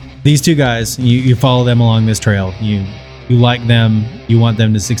cool. These two guys, you follow them along this trail. You like them. You want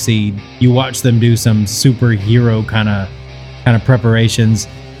them to succeed. You watch them do some superhero kind of preparations.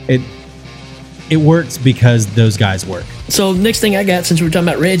 It works because those guys work. So next thing I got, since we were talking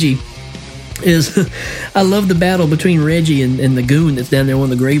about Reggie, is I love the battle between Reggie and the goon that's down there, one of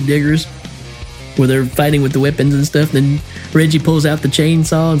the grave diggers, where they're fighting with the weapons and stuff. Then Reggie pulls out the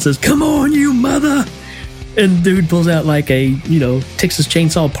chainsaw and says, "Come on, you mother!" And dude pulls out like a, you know, Texas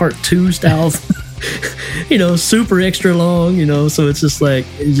Chainsaw Part 2 style, you know, super extra long, you know. So it's just like,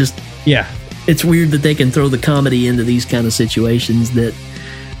 it's weird that they can throw the comedy into these kind of situations that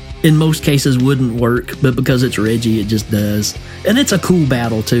in most cases wouldn't work, but because it's Reggie, it just does. And it's a cool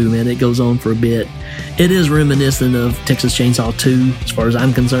battle too, man. It goes on for a bit. It is reminiscent of Texas Chainsaw 2 as far as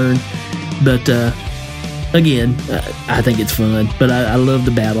I'm concerned, but again, I think it's fun. But I love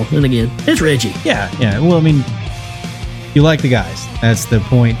the battle, and again, it's Reggie. Yeah. Well, I mean, you like the guys. That's the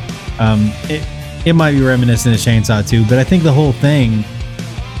point. It might be reminiscent of Chainsaw 2, but I think the whole thing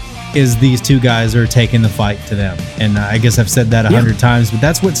is these two guys are taking the fight to them. And I guess I've said that 100 times, but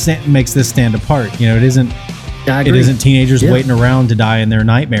that's what makes this stand apart. You know, it isn't teenagers waiting around to die in their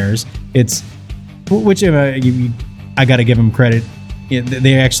nightmares. It's, which I got to give them credit.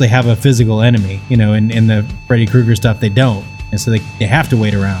 They actually have a physical enemy, you know, in the Freddy Krueger stuff, they don't. And so they have to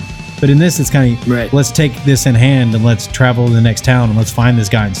wait around. But in this, it's kind of, let's take this in hand and let's travel to the next town and let's find this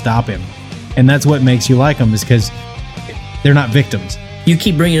guy and stop him. And that's what makes you like them, is because they're not victims. You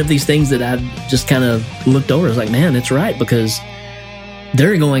keep bringing up these things that I've just kind of looked over. It's like, man, that's right, because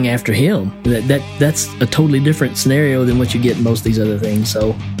they're going after him. That's a totally different scenario than what you get in most of these other things.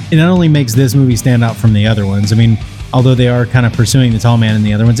 So it not only makes this movie stand out from the other ones. I mean, although they are kind of pursuing the tall man in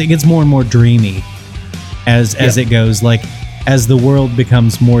the other ones, it gets more and more dreamy as it goes. Like, as the world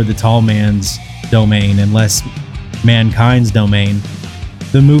becomes more the tall man's domain and less mankind's domain,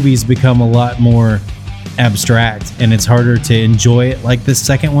 the movies become a lot more abstract, and it's harder to enjoy it like this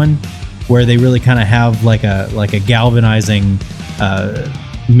second one, where they really kind of have like a galvanizing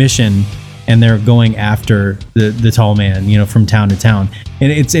mission, and they're going after the tall man, you know, from town to town.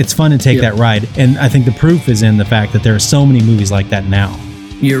 And it's fun to take that ride. And I think the proof is in the fact that there are so many movies like that now.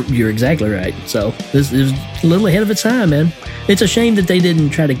 You're exactly right. So this is a little ahead of its time, man. It's a shame that they didn't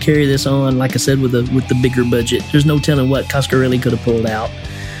try to carry this on, like I said, with the bigger budget. There's no telling what Coscarelli could have pulled out.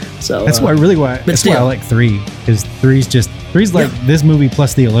 So that's why I like 3, because 3's like this movie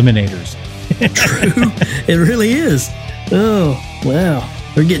plus The Eliminators. True, it really is. Oh wow,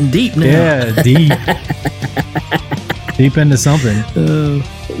 we're getting deep now. Yeah, deep, deep into something.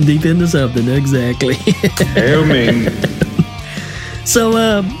 Deep into something, exactly. Hail Ming.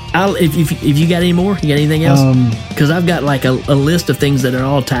 So, if you got any more, you got anything else? Because I've got like a list of things that are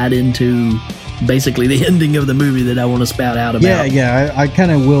all tied into basically the ending of the movie that I want to spout out about. Yeah, I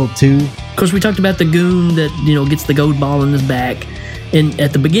kind of will too. Of course, we talked about the goon that, you know, gets the gold ball in his back, and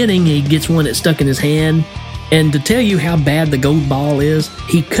at the beginning he gets one that's stuck in his hand. And to tell you how bad the gold ball is,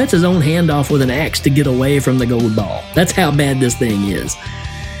 he cuts his own hand off with an axe to get away from the gold ball. That's how bad this thing is.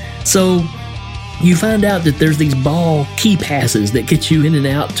 So you find out that there's these ball key passes that get you in and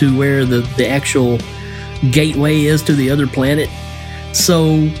out to where the actual gateway is to the other planet.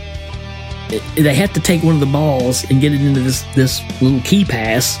 So they have to take one of the balls and get it into this little key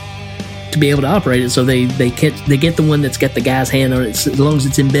pass to be able to operate it. So they get the one that's got the guy's hand on it. As long as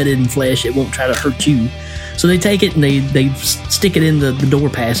it's embedded in flesh, it won't try to hurt you. So they take it and they stick it in the door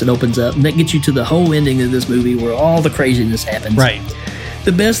pass. It opens up, and that gets you to the whole ending of this movie where all the craziness happens. Right.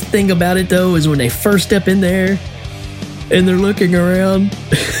 The best thing about it, though, is when they first step in there and they're looking around,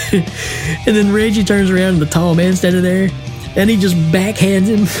 and then Reggie turns around and the tall man's standing there, and he just backhands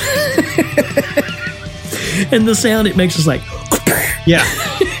him. And the sound it makes is like, yeah.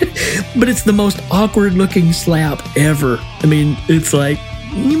 But it's the most awkward looking slap ever. I mean, it's like,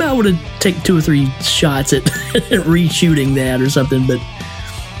 you might want to take 2 or 3 shots at reshooting that or something, but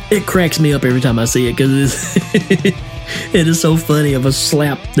it cracks me up every time I see it, because It is so funny of a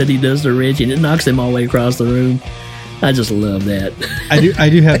slap that he does to Reggie, and it knocks him all the way across the room. I just love that. I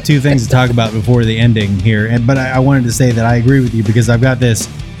do have two things to talk about before the ending here, but I wanted to say that I agree with you because I've got this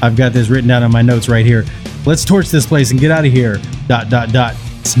written down on my notes right here. Let's torch this place and get out of here. ...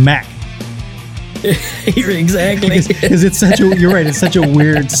 Smack. Exactly. Because it's such a, you're right, it's such a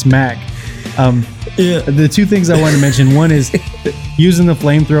weird smack. The two things I want to mention, one is using the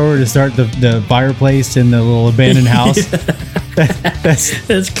flamethrower to start the fireplace in the little abandoned house.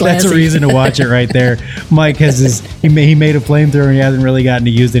 That's a reason to watch it right there. Mike has he made a flamethrower and he hasn't really gotten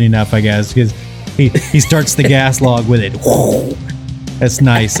to use it enough, I guess, because he starts the gas log with it. That's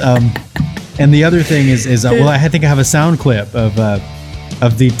nice. And the other thing is well, I think I have a sound clip of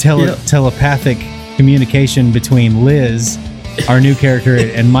the telepathic communication between Liz, our new character,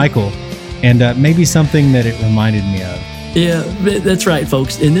 and Michael, and maybe something that it reminded me of. Yeah, that's right,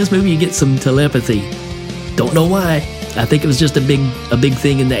 folks. In this movie, you get some telepathy. Don't know why. I think it was just a big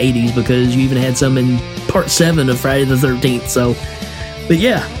thing in the 80s because you even had some in part 7 of Friday the 13th. So, but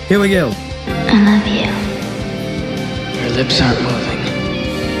yeah, here we go. I love you. Your lips aren't moving.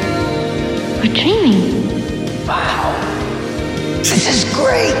 We're dreaming. Wow. This is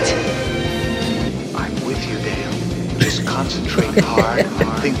great. I'm with you, Dale. Just concentrate hard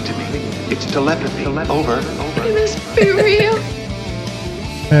and think to me. It's telepathy. Over. Can this be real?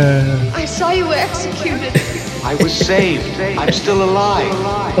 I saw you executed. I was saved. I'm still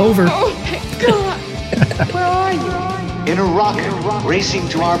alive. Over. Oh my God. Where are you? In a rocket, racing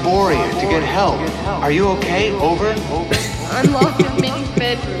to Arborea to get help. Are you okay? Over. I'm locked in Minnie's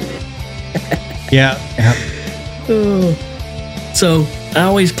bedroom. Yeah. So I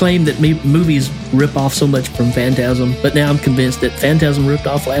always claimed that movies rip off so much from Phantasm, but now I'm convinced that Phantasm ripped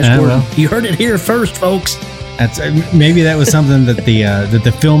off Flash Gordon. Well. You heard it here first, folks. That's maybe that was something that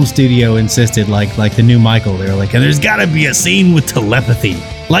the film studio insisted, like the new Michael. They were like, there's got to be a scene with telepathy,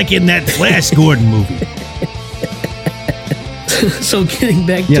 like in that Flash Gordon movie. So getting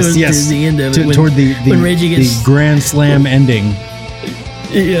back towards the end of it, toward when Reggie gets the Grand Slam ending.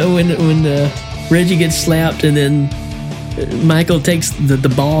 Yeah, when Reggie gets slapped and then Michael takes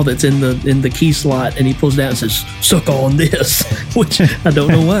the ball that's in the key slot and he pulls it out and says, "Suck on this," which I don't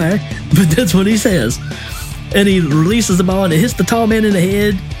know why, but that's what he says. And he releases the ball and it hits the tall man in the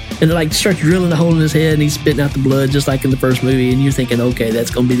head and it like starts drilling a hole in his head and he's spitting out the blood just like in the first movie, and you're thinking, okay, that's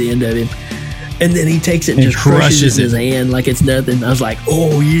gonna be the end of him. And then he takes it and just crushes his hand like it's nothing. I was like,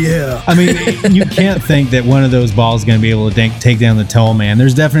 oh yeah. I mean, you can't think that one of those balls is going to be able to take down the tall man.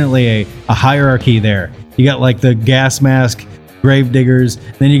 There's definitely a hierarchy there. You got like the gas mask grave diggers,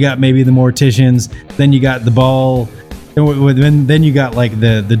 then you got maybe the morticians, then you got the ball, then you got like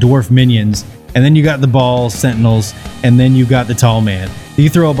the dwarf minions, and then you got the ball sentinels, and then you got the tall man. If you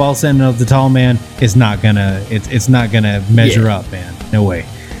throw a ball sentinel at the tall man, it's not gonna measure up, man. No way.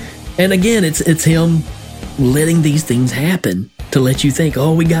 And again, it's him letting these things happen to let you think,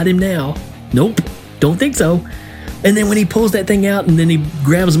 oh, we got him now. Nope, don't think so. And then when he pulls that thing out and then he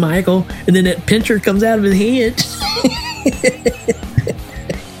grabs Michael and then that pincher comes out of his hand.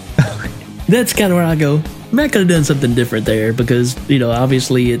 That's kind of where I go, I could have done something different there because,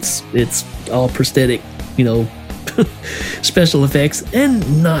 obviously it's all prosthetic, special effects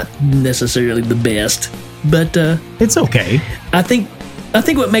and not necessarily the best. But it's okay. I think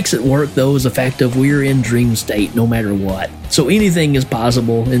what makes it work, though, is the fact of we're in dream state no matter what. So anything is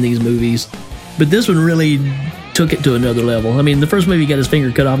possible in these movies. But this one really took it to another level. I mean, the first movie got his finger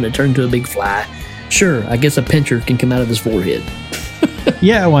cut off and it turned into a big fly. Sure, I guess a pincher can come out of his forehead.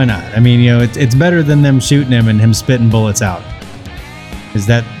 Yeah, why not? I mean, it's better than them shooting him and him spitting bullets out. Because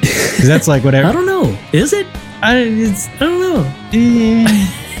that's like whatever. I don't know. Is it? I don't know.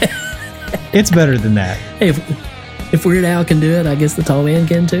 It's better than that. Hey, if Weird Al can do it, I guess the tall man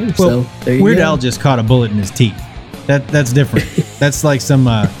can too. Well, so there you Weird go. Al just caught a bullet in his teeth. That's different. That's like some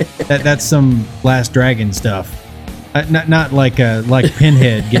that's some Last Dragon stuff. Not like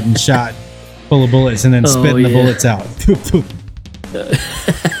Pinhead getting shot full of bullets and then spitting the bullets out.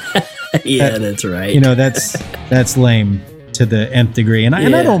 Yeah, that's right. That's lame to the nth degree. And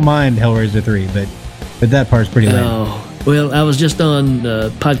I don't mind Hellraiser 3, but that part's pretty lame. Oh. Well, I was just on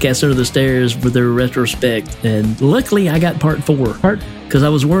Podcast Under the Stairs for their retrospect, and luckily I got part 4. Because I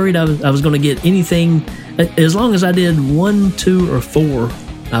was worried I was going to get anything. As long as I did 1, 2, or 4,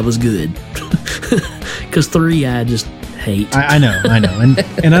 I was good. Because 3, I just hate. I know.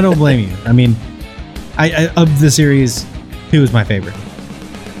 And I don't blame you. I mean, I of the series, 2 is my favorite.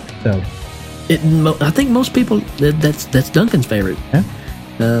 So, I think most people, that's Duncan's favorite. Yeah.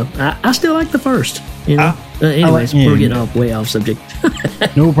 I still like the first. Anyways, we're getting way off subject.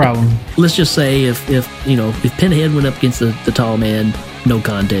 No problem. Let's just say if Pinhead went up against the tall man, no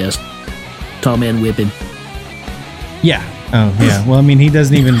contest. Tall man whip him. Yeah. Oh, yeah. Well, I mean, he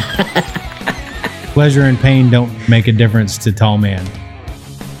doesn't even... Pleasure and pain don't make a difference to tall man.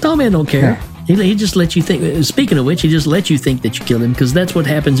 Tall man don't care. He just lets you think. Speaking of which, he just lets you think that you killed him, because that's what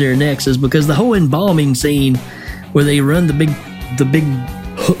happens here next. Is because the whole embalming scene where they run the big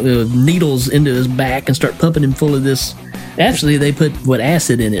needles into his back and start pumping him full of this. Actually, they put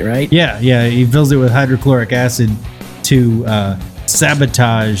acid in it, right? Yeah. He fills it with hydrochloric acid to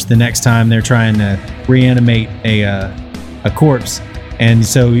sabotage the next time they're trying to reanimate a corpse. And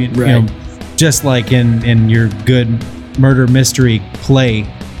so you know, just like in your good murder mystery play,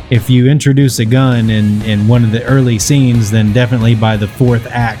 if you introduce a gun in one of the early scenes, then definitely by the fourth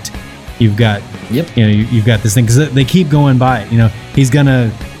act, you've got you've got this thing, because they keep going by it. You know, he's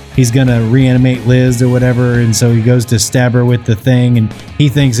gonna reanimate Liz or whatever, and so he goes to stab her with the thing, and he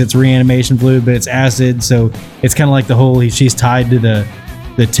thinks it's reanimation fluid, but it's acid. So it's kind of like the whole she's tied to the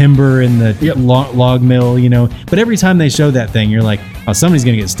timber in the log mill, you know. But every time they show that thing, you're like, oh, somebody's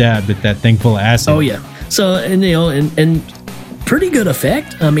gonna get stabbed with that thing full of acid. Oh yeah. So and pretty good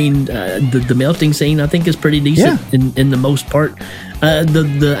effect. I mean, the melting scene I think is pretty decent in the most part.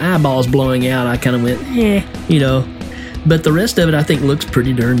 The eyeballs blowing out, I kind of went, you know. But the rest of it I think looks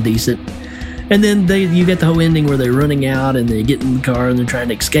pretty darn decent. And then you get the whole ending where they're running out and they get in the car and they're trying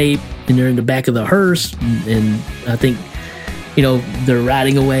to escape, and they're in the back of the hearse, and I think, you know, they're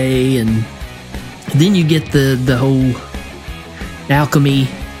riding away, and then you get the whole alchemy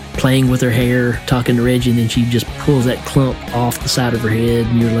playing with her hair, talking to Reggie, and then she just pulls that clump off the side of her head,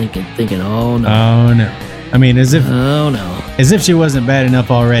 and you're thinking, oh no. Oh no. I mean, as if she wasn't bad enough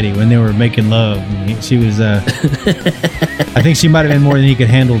already when they were making love. She was, I think she might have been more than he could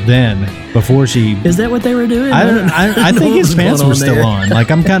handle then, before she... Is that what they were doing? I think his pants were still on. Like,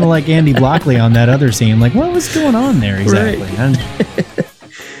 I'm kind of like Andy Blockley on that other scene. Like, what was going on there exactly? Right.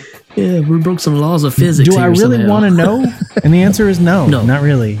 Yeah, we broke some laws of physics. Do I really want to know? And the answer is no. No. Not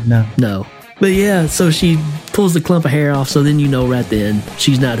really. No. But yeah, so she pulls the clump of hair off, so then you know right then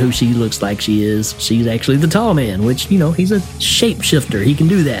she's not who she looks like she is. She's actually the tall man, which, you know, he's a shapeshifter. He can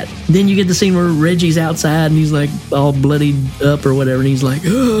do that. Then you get the scene where Reggie's outside and he's like all bloodied up or whatever, and he's like,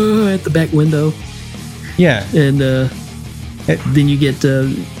 oh, at the back window. Yeah. And then you get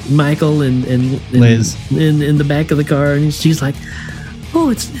Michael and Liz in the back of the car, and she's like, oh,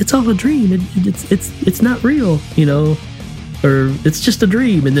 it's all a dream. It's not real, you know. Or it's just a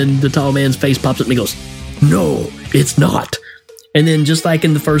dream. And then the tall man's face pops up and he goes, no, it's not. And then just like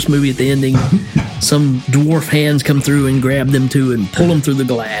in the first movie at the ending, some dwarf hands come through and grab them too and pull them through the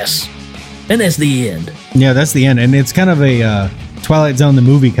glass. And that's the end. Yeah, that's the end. And it's kind of a Twilight Zone the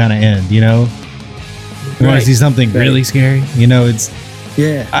movie kind of end, you know? You want to see something really scary? You know, it's...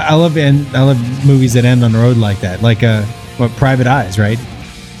 Yeah. I love movies that end on the road like that. Like Private Eyes, right?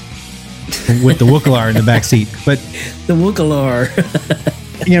 With the Wookalar in the back seat, but the Wookalar.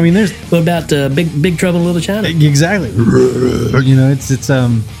 Yeah, I mean, there's what about Big Trouble in Little China? Exactly. You know, it's it's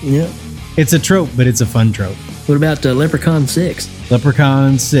a trope, but it's a fun trope. What about Leprechaun 6?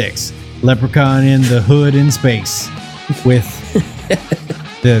 Leprechaun 6, Leprechaun in the Hood in space, with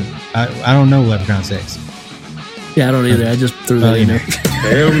I don't know Leprechaun 6. Yeah, I don't either. I just threw that in there.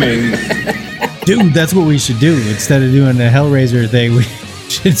 Hail me. Dude, that's what we should do. Instead of doing the Hellraiser thing, we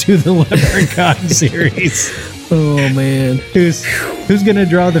should do the Leprechaun series. Oh man, who's gonna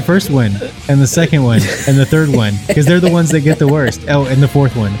draw the first one and the second one and the third one? Because they're the ones that get the worst. Oh, and the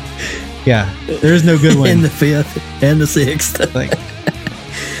fourth one. Yeah, there is no good one. And the fifth and the sixth. Like,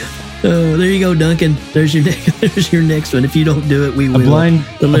 oh, there you go, Duncan. There's your next one. If you don't do it, we will. A blind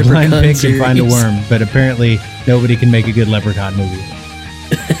pig can find a worm, but apparently nobody can make a good Leprechaun movie.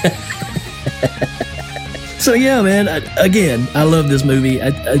 So yeah, man. Again, I love this movie.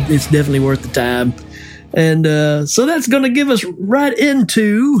 It's definitely worth the time. And so that's going to give us right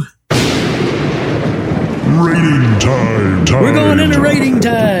into rating time. We're going into rating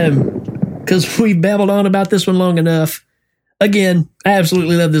time because we babbled on about this one long enough. Again, I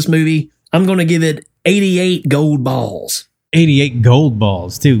absolutely love this movie. I'm going to give it 88 gold balls. 88 gold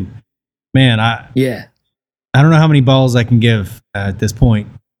balls, too. Man, I don't know how many balls I can give at this point.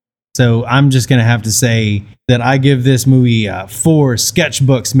 So I'm just going to have to say that I give this movie 4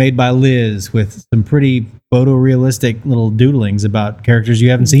 sketchbooks made by Liz with some pretty photorealistic little doodlings about characters you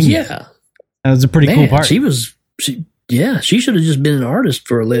haven't seen yet. Yeah. That was a pretty cool part. She should have just been an artist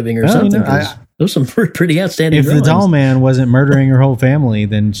for a living or something. You know, those are some pretty outstanding drawings. If the doll man wasn't murdering her whole family,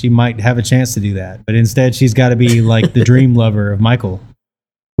 then she might have a chance to do that. But instead, she's got to be like the dream lover of Michael,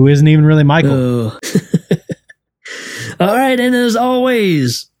 who isn't even really Michael. All right, and as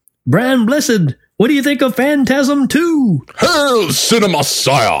always, Brian Blessed, what do you think of Phantasm 2? Hail Cinema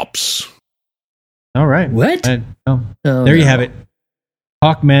Psyops! All right. What? There you have it.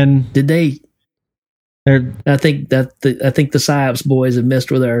 Hawkmen. Did they? I think the Psyops boys have messed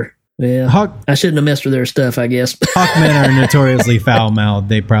with our. Yeah, I shouldn't have messed with their stuff, I guess. Hawkmen are notoriously foul-mouthed.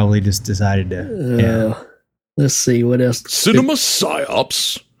 They probably just decided to. Let's see what else. Cinema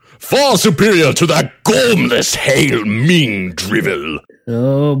Psyops, far superior to that gormless Hail Ming drivel.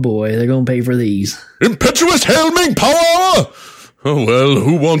 Oh boy, they're gonna pay for these. Impetuous Hail Ming power! Oh well,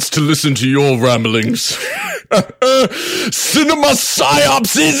 who wants to listen to your ramblings? Cinema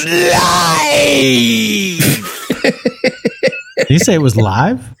Psyops is live! Did you say it was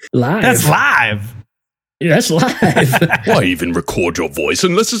live? Live. That's live. That's live. Why even record your voice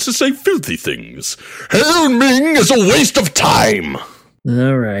unless it's to say filthy things? Hail Ming is a waste of time!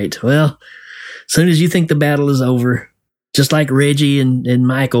 All right. Well, as soon as you think the battle is over, just like Reggie and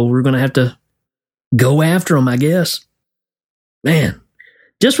Michael, we're going to have to go after them, I guess. Man,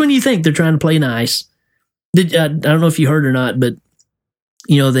 just when you think they're trying to play nice. I don't know if you heard or not, but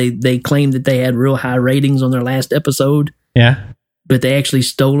they claimed that they had real high ratings on their last episode. Yeah. But they actually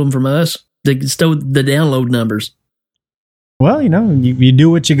stole them from us. They stole the download numbers. Well, you do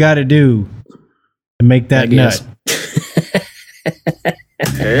what you got to do to make that nut.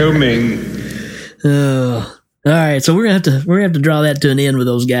 Hail Ming. All right, so we're gonna have to draw that to an end with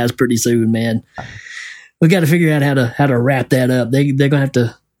those guys pretty soon, man. We got to figure out how to wrap that up. They're gonna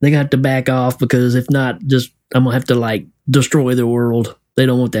have to back off, because if not, I'm gonna have to destroy the world. They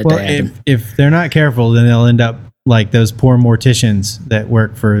don't want that to happen. If they're not careful, then they'll end up like those poor morticians that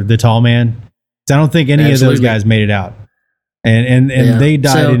work for the Tall Man. So I don't think any of those guys made it out, and they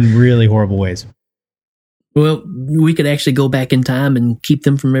died in really horrible ways. Well, we could actually go back in time and keep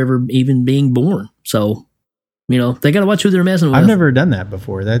them from ever even being born. So, they got to watch who they're messing with. I've never done that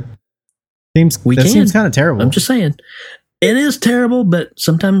before. That seems kind of terrible. I'm just saying, it is terrible, but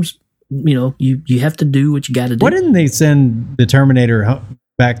sometimes you have to do what you got to do. Why didn't they send the Terminator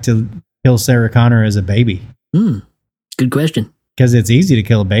back to kill Sarah Connor as a baby? Good question. Because it's easy to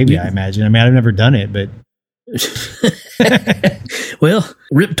kill a baby, I imagine. I mean, I've never done it, but well,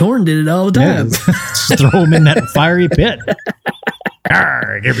 Rip Torn did it all the time. Yeah, just throw him in that fiery pit.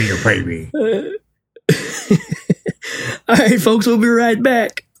 Give me your baby. All right, folks, we'll be right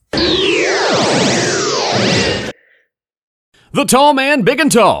back. The Tall Man, Big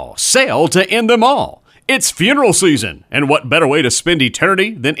and Tall, sail to end them all. It's funeral season, and what better way to spend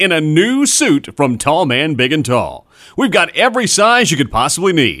eternity than in a new suit from Tall Man, Big and Tall. We've got every size you could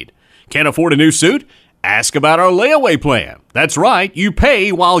possibly need. Can't afford a new suit? Ask about our layaway plan. That's right, you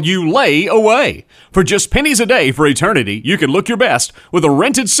pay while you lay away. For just pennies a day for eternity, you can look your best with a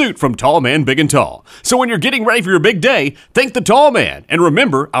rented suit from Tall Man, Big and Tall. So when you're getting ready for your big day, thank the Tall Man and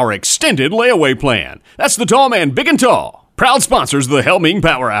remember our extended layaway plan. That's the Tall Man, Big and Tall, proud sponsors of the Hail Ming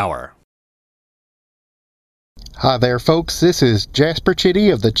Power Hour. Hi there, folks. This is Jasper Chitty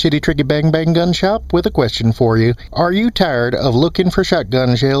of the Chitty Tricky Bang Bang Gun Shop with a question for you. Are you tired of looking for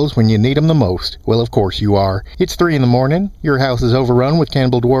shotgun shells when you need them the most? Well, of course you are. It's 3 in the morning. Your house is overrun with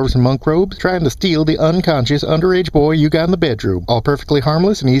cannibal dwarves and monk robes trying to steal the unconscious underage boy you got in the bedroom. All perfectly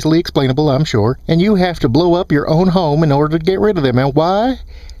harmless and easily explainable, I'm sure. And you have to blow up your own home in order to get rid of them. And why?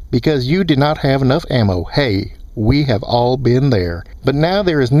 Because you did not have enough ammo. Hey, we have all been there. But now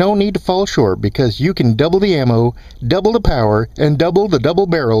there is no need to fall short, because you can double the ammo, double the power, and double the double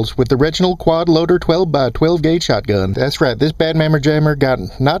barrels with the Reginald Quad Loader 12x12 gauge shotgun. That's right, this bad mammer jammer got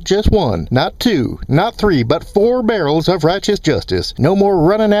not just 1, not 2, not 3, but 4 barrels of righteous justice. No more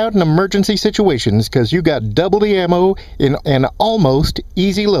running out in emergency situations, because you got double the ammo in an almost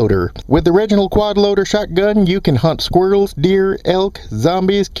easy loader. With the Reginald Quad Loader shotgun, you can hunt squirrels, deer, elk,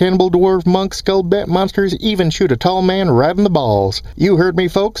 zombies, cannibal dwarf, monk, skull bat monsters, even shoot a tall man right in the balls. You heard me,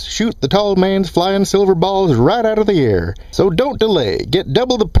 folks. Shoot the tall man's flying silver balls right out of the air. So don't delay. Get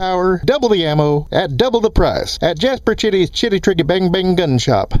double the power, double the ammo, at double the price at Jasper Chitty's Chitty Tricky Bang Bang Gun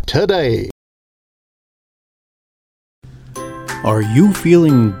Shop today. Are you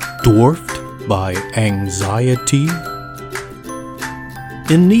feeling dwarfed by anxiety?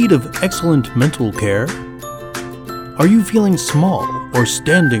 In need of excellent mental care? Are you feeling small or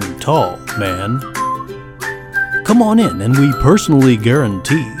standing tall, man? Come on in and we personally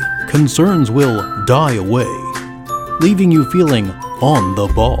guarantee concerns will die away, leaving you feeling on the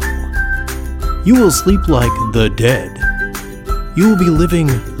ball. You will sleep like the dead. You will be living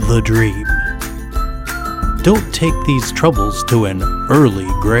the dream. Don't take these troubles to an early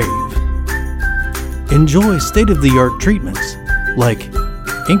grave. Enjoy state-of-the-art treatments like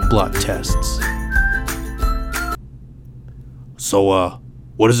ink blot tests, So,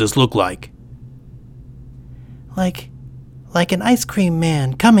 what does this look like? Like an ice cream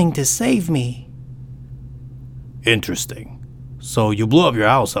man coming to save me. Interesting. So you blew up your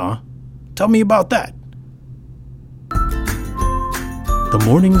house, huh? Tell me about that. The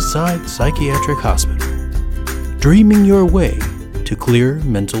Morningside Psychiatric Hospital. Dreaming your way to clear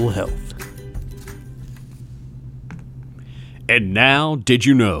mental health. And now, Did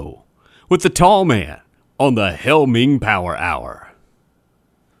You Know? With the Tall Man on the Helming Power Hour.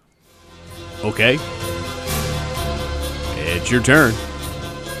 Okay. It's your turn.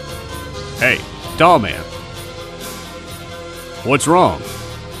 Hey, Tall Man. What's wrong?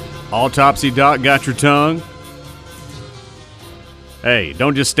 Autopsy doc got your tongue? Hey,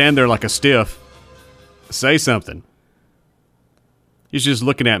 don't just stand there like a stiff. Say something. He's just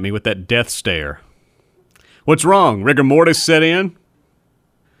looking at me with that death stare. What's wrong? Rigor mortis set in?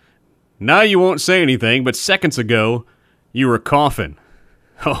 Now you won't say anything, but seconds ago, you were coughing.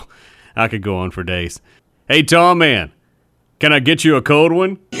 Oh, I could go on for days. Hey, Tall Man, can I get you a cold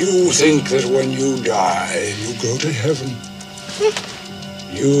one? You think that when you die, you go to heaven.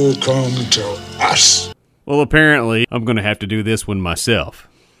 You come to us. Well, apparently, I'm going to have to do this one myself.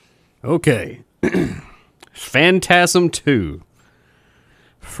 Okay. Phantasm 2.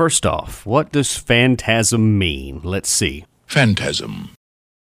 First off, what does phantasm mean? Let's see. Phantasm.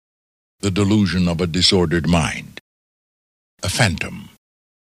 The delusion of a disordered mind. A phantom.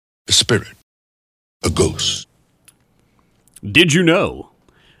 A spirit. A ghost. Did you know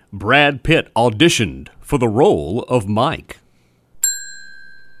Brad Pitt auditioned for the role of Mike?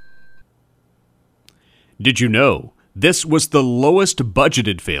 Did you know this was the lowest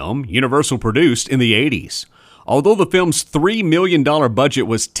budgeted film Universal produced in the 80s? Although the film's $3 million budget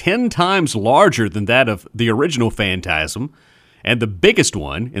was 10 times larger than that of the original Phantasm, and the biggest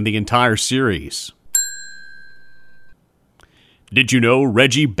one in the entire series. Did you know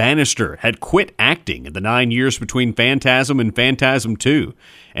Reggie Bannister had quit acting in the 9 years between Phantasm and Phantasm 2,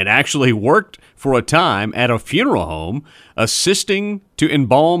 and actually worked for a time at a funeral home assisting to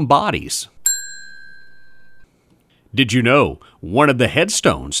embalm bodies? Did you know one of the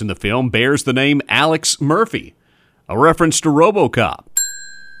headstones in the film bears the name Alex Murphy, a reference to RoboCop?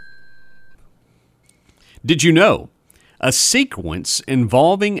 Did you know a sequence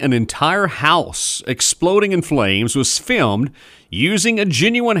involving an entire house exploding in flames was filmed using a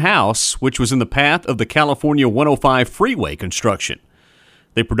genuine house which was in the path of the California 105 freeway construction?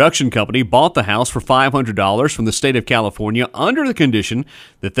 The production company bought the house for $500 from the state of California under the condition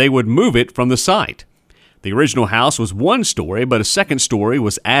that they would move it from the site. The original house was one story, but a second story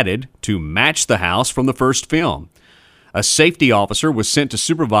was added to match the house from the first film. A safety officer was sent to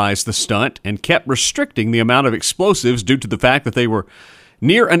supervise the stunt and kept restricting the amount of explosives due to the fact that they were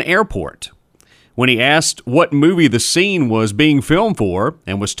near an airport. When he asked what movie the scene was being filmed for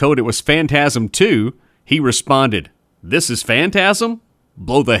and was told it was Phantasm 2, he responded, "This is Phantasm?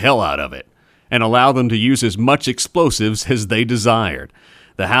 Blow the hell out of it," and allow them to use as much explosives as they desired.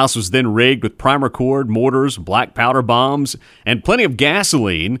 The house was then rigged with primer cord, mortars, black powder bombs, and plenty of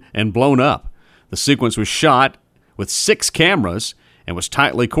gasoline and blown up. The sequence was shot with 6 cameras and was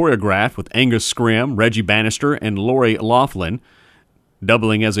tightly choreographed with Angus Scrimm, Reggie Bannister, and Lori Loughlin,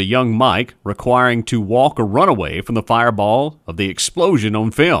 doubling as a young Mike, requiring to walk or run away from the fireball of the explosion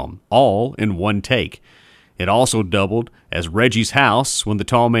on film, all in one take. It also doubled as Reggie's house when the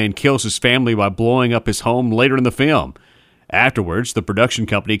tall man kills his family by blowing up his home later in the film. Afterwards, the production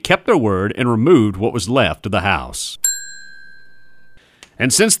company kept their word and removed what was left of the house.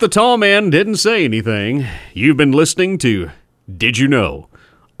 And since the tall man didn't say anything, you've been listening to Did You Know?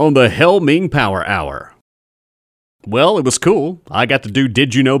 On the Helming Power Hour. Well, it was cool. I got to do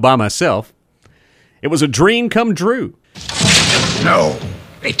Did You Know by myself. It was a dream come true. No,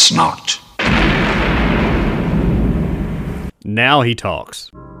 it's not. Now he talks.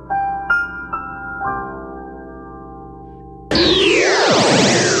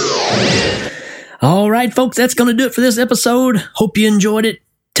 All right, folks, that's going to do it for this episode. Hope you enjoyed it.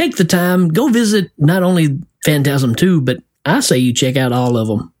 Take the time, go visit not only Phantasm 2, but I say you check out all of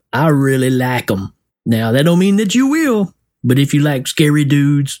them. I really like them. Now, that don't mean that you will, but if you like scary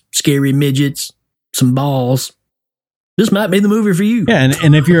dudes, scary midgets, some balls, this might be the movie for you. Yeah,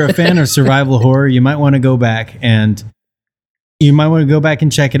 and if you're a fan of survival horror, you might want to go back and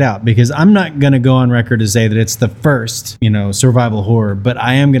check it out, because I'm not going to go on record to say that it's the first, survival horror, but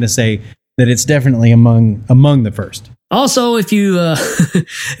I am going to say that it's definitely among the first. Also, if you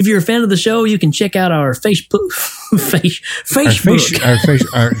if you're a fan of the show, you can check out our Facebook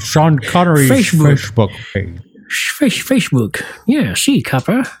our Sean Connery Facebook page. Facebook. Yeah, see,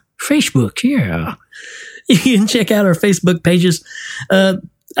 Copper. Facebook, yeah. you can check out our Facebook pages.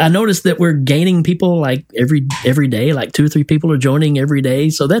 I noticed that we're gaining people like every day, like 2 or 3 people are joining every day.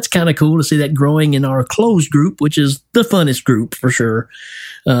 So that's kind of cool to see that growing in our closed group, which is the funnest group for sure.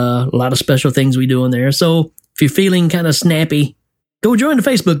 A lot of special things we do in there. So if you're feeling kind of snappy, go join the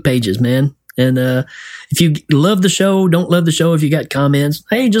Facebook pages, man. And if you love the show, don't love the show, if you got comments,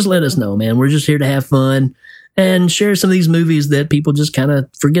 hey, just let us know, man. We're just here to have fun and share some of these movies that people just kind of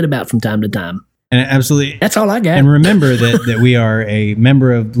forget about from time to time. And absolutely. That's all I got. And remember that we are a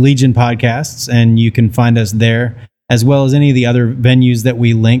member of Legion Podcasts, and you can find us there, as well as any of the other venues that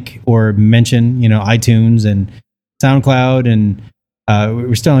we link or mention, iTunes and SoundCloud, and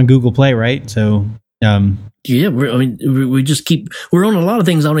we're still on Google Play, right? So, yeah, we just we're on a lot of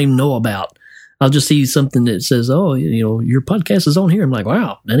things I don't even know about. I'll just see something that says, oh, your podcast is on here. I'm like,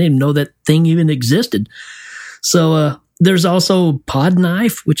 wow, I didn't even know that thing even existed. So, there's also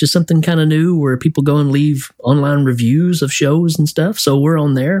Podknife, which is something kind of new where people go and leave online reviews of shows and stuff. So we're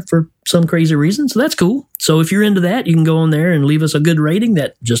on there for some crazy reason. So that's cool. So if you're into that, you can go on there and leave us a good rating.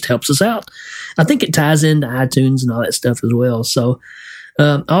 That just helps us out. I think it ties into iTunes and all that stuff as well. So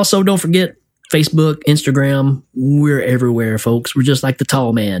also don't forget Facebook, Instagram. We're everywhere, folks. We're just like the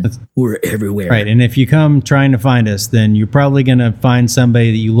Tall Man. We're everywhere. Right. And if you come trying to find us, then you're probably going to find somebody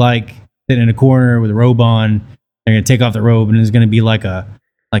that you like sitting in a corner with a robe on. They're going to take off the robe, and it's going to be like a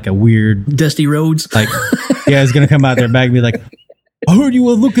weird Dusty Rhodes. Like, yeah, it's going to come out their bag and be like, I heard you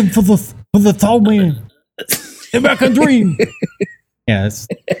were looking for the Tall Man. American Dream. Yeah, it's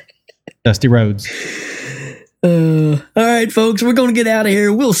Dusty Rhodes. All right, folks, we're going to get out of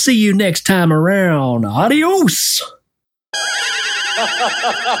here. We'll see you next time around. Adios.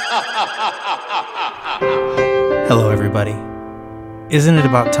 Hello, everybody. Isn't it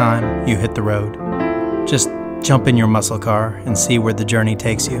about time you hit the road? Just jump in your muscle car and see where the journey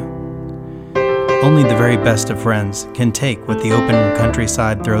takes you. Only the very best of friends can take what the open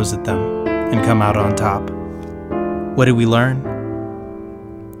countryside throws at them and come out on top. What did we learn?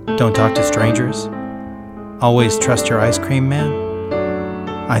 Don't talk to strangers. Always trust your ice cream man.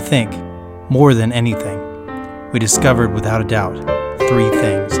 I think, more than anything, we discovered without a doubt 3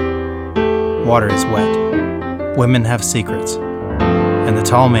 things. Water is wet. Women have secrets. And the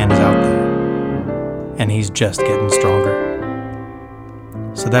tall man is out there. And he's just getting stronger.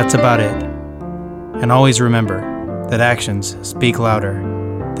 So that's about it. And always remember that actions speak louder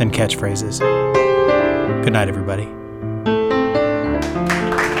than catchphrases. Good night, everybody.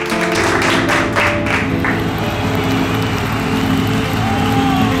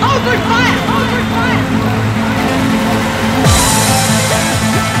 Open fire! Open fire!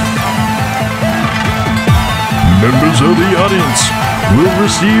 Members of the audience will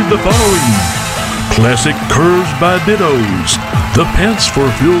receive the following: classic curves by Dittos, the pants for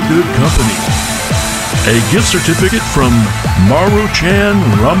feel-good company, a gift certificate from Maruchan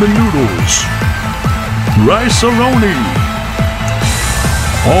Ramen Noodles, Rice-A-Roni.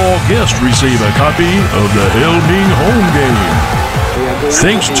 All guests receive a copy of the Helming home game.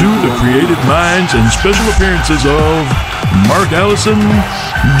 Thanks to the creative minds and special appearances of Mark Allison,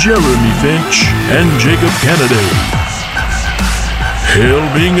 Jeremy Finch, and Jacob Kennedy.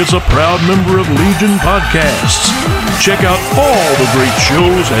 Helming is a proud member of Legion Podcasts. Check out all the great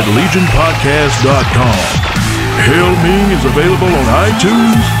shows at legionpodcast.com. Helming is available on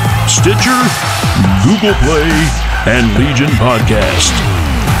iTunes, Stitcher, Google Play, and Legion Podcast.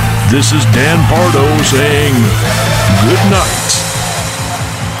 This is Dan Pardo saying good night.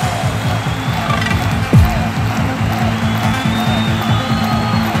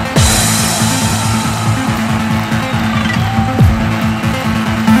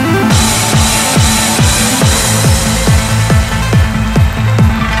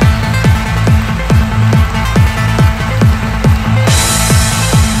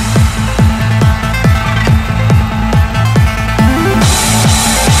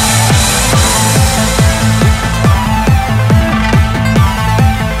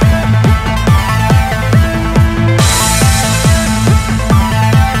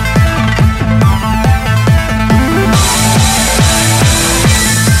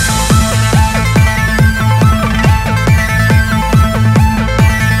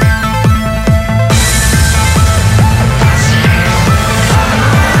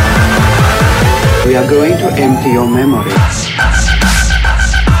 We are going to empty your memory.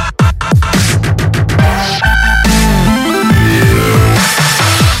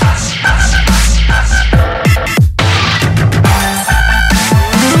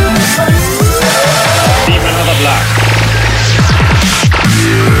 Demon of the Black.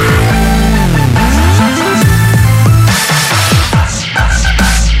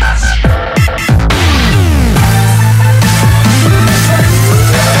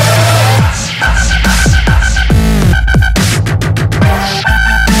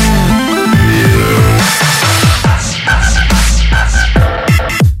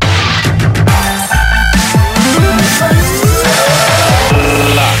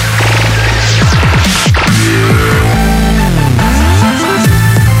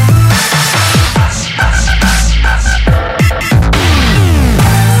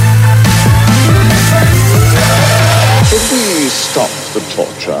 the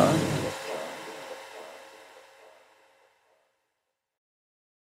torture.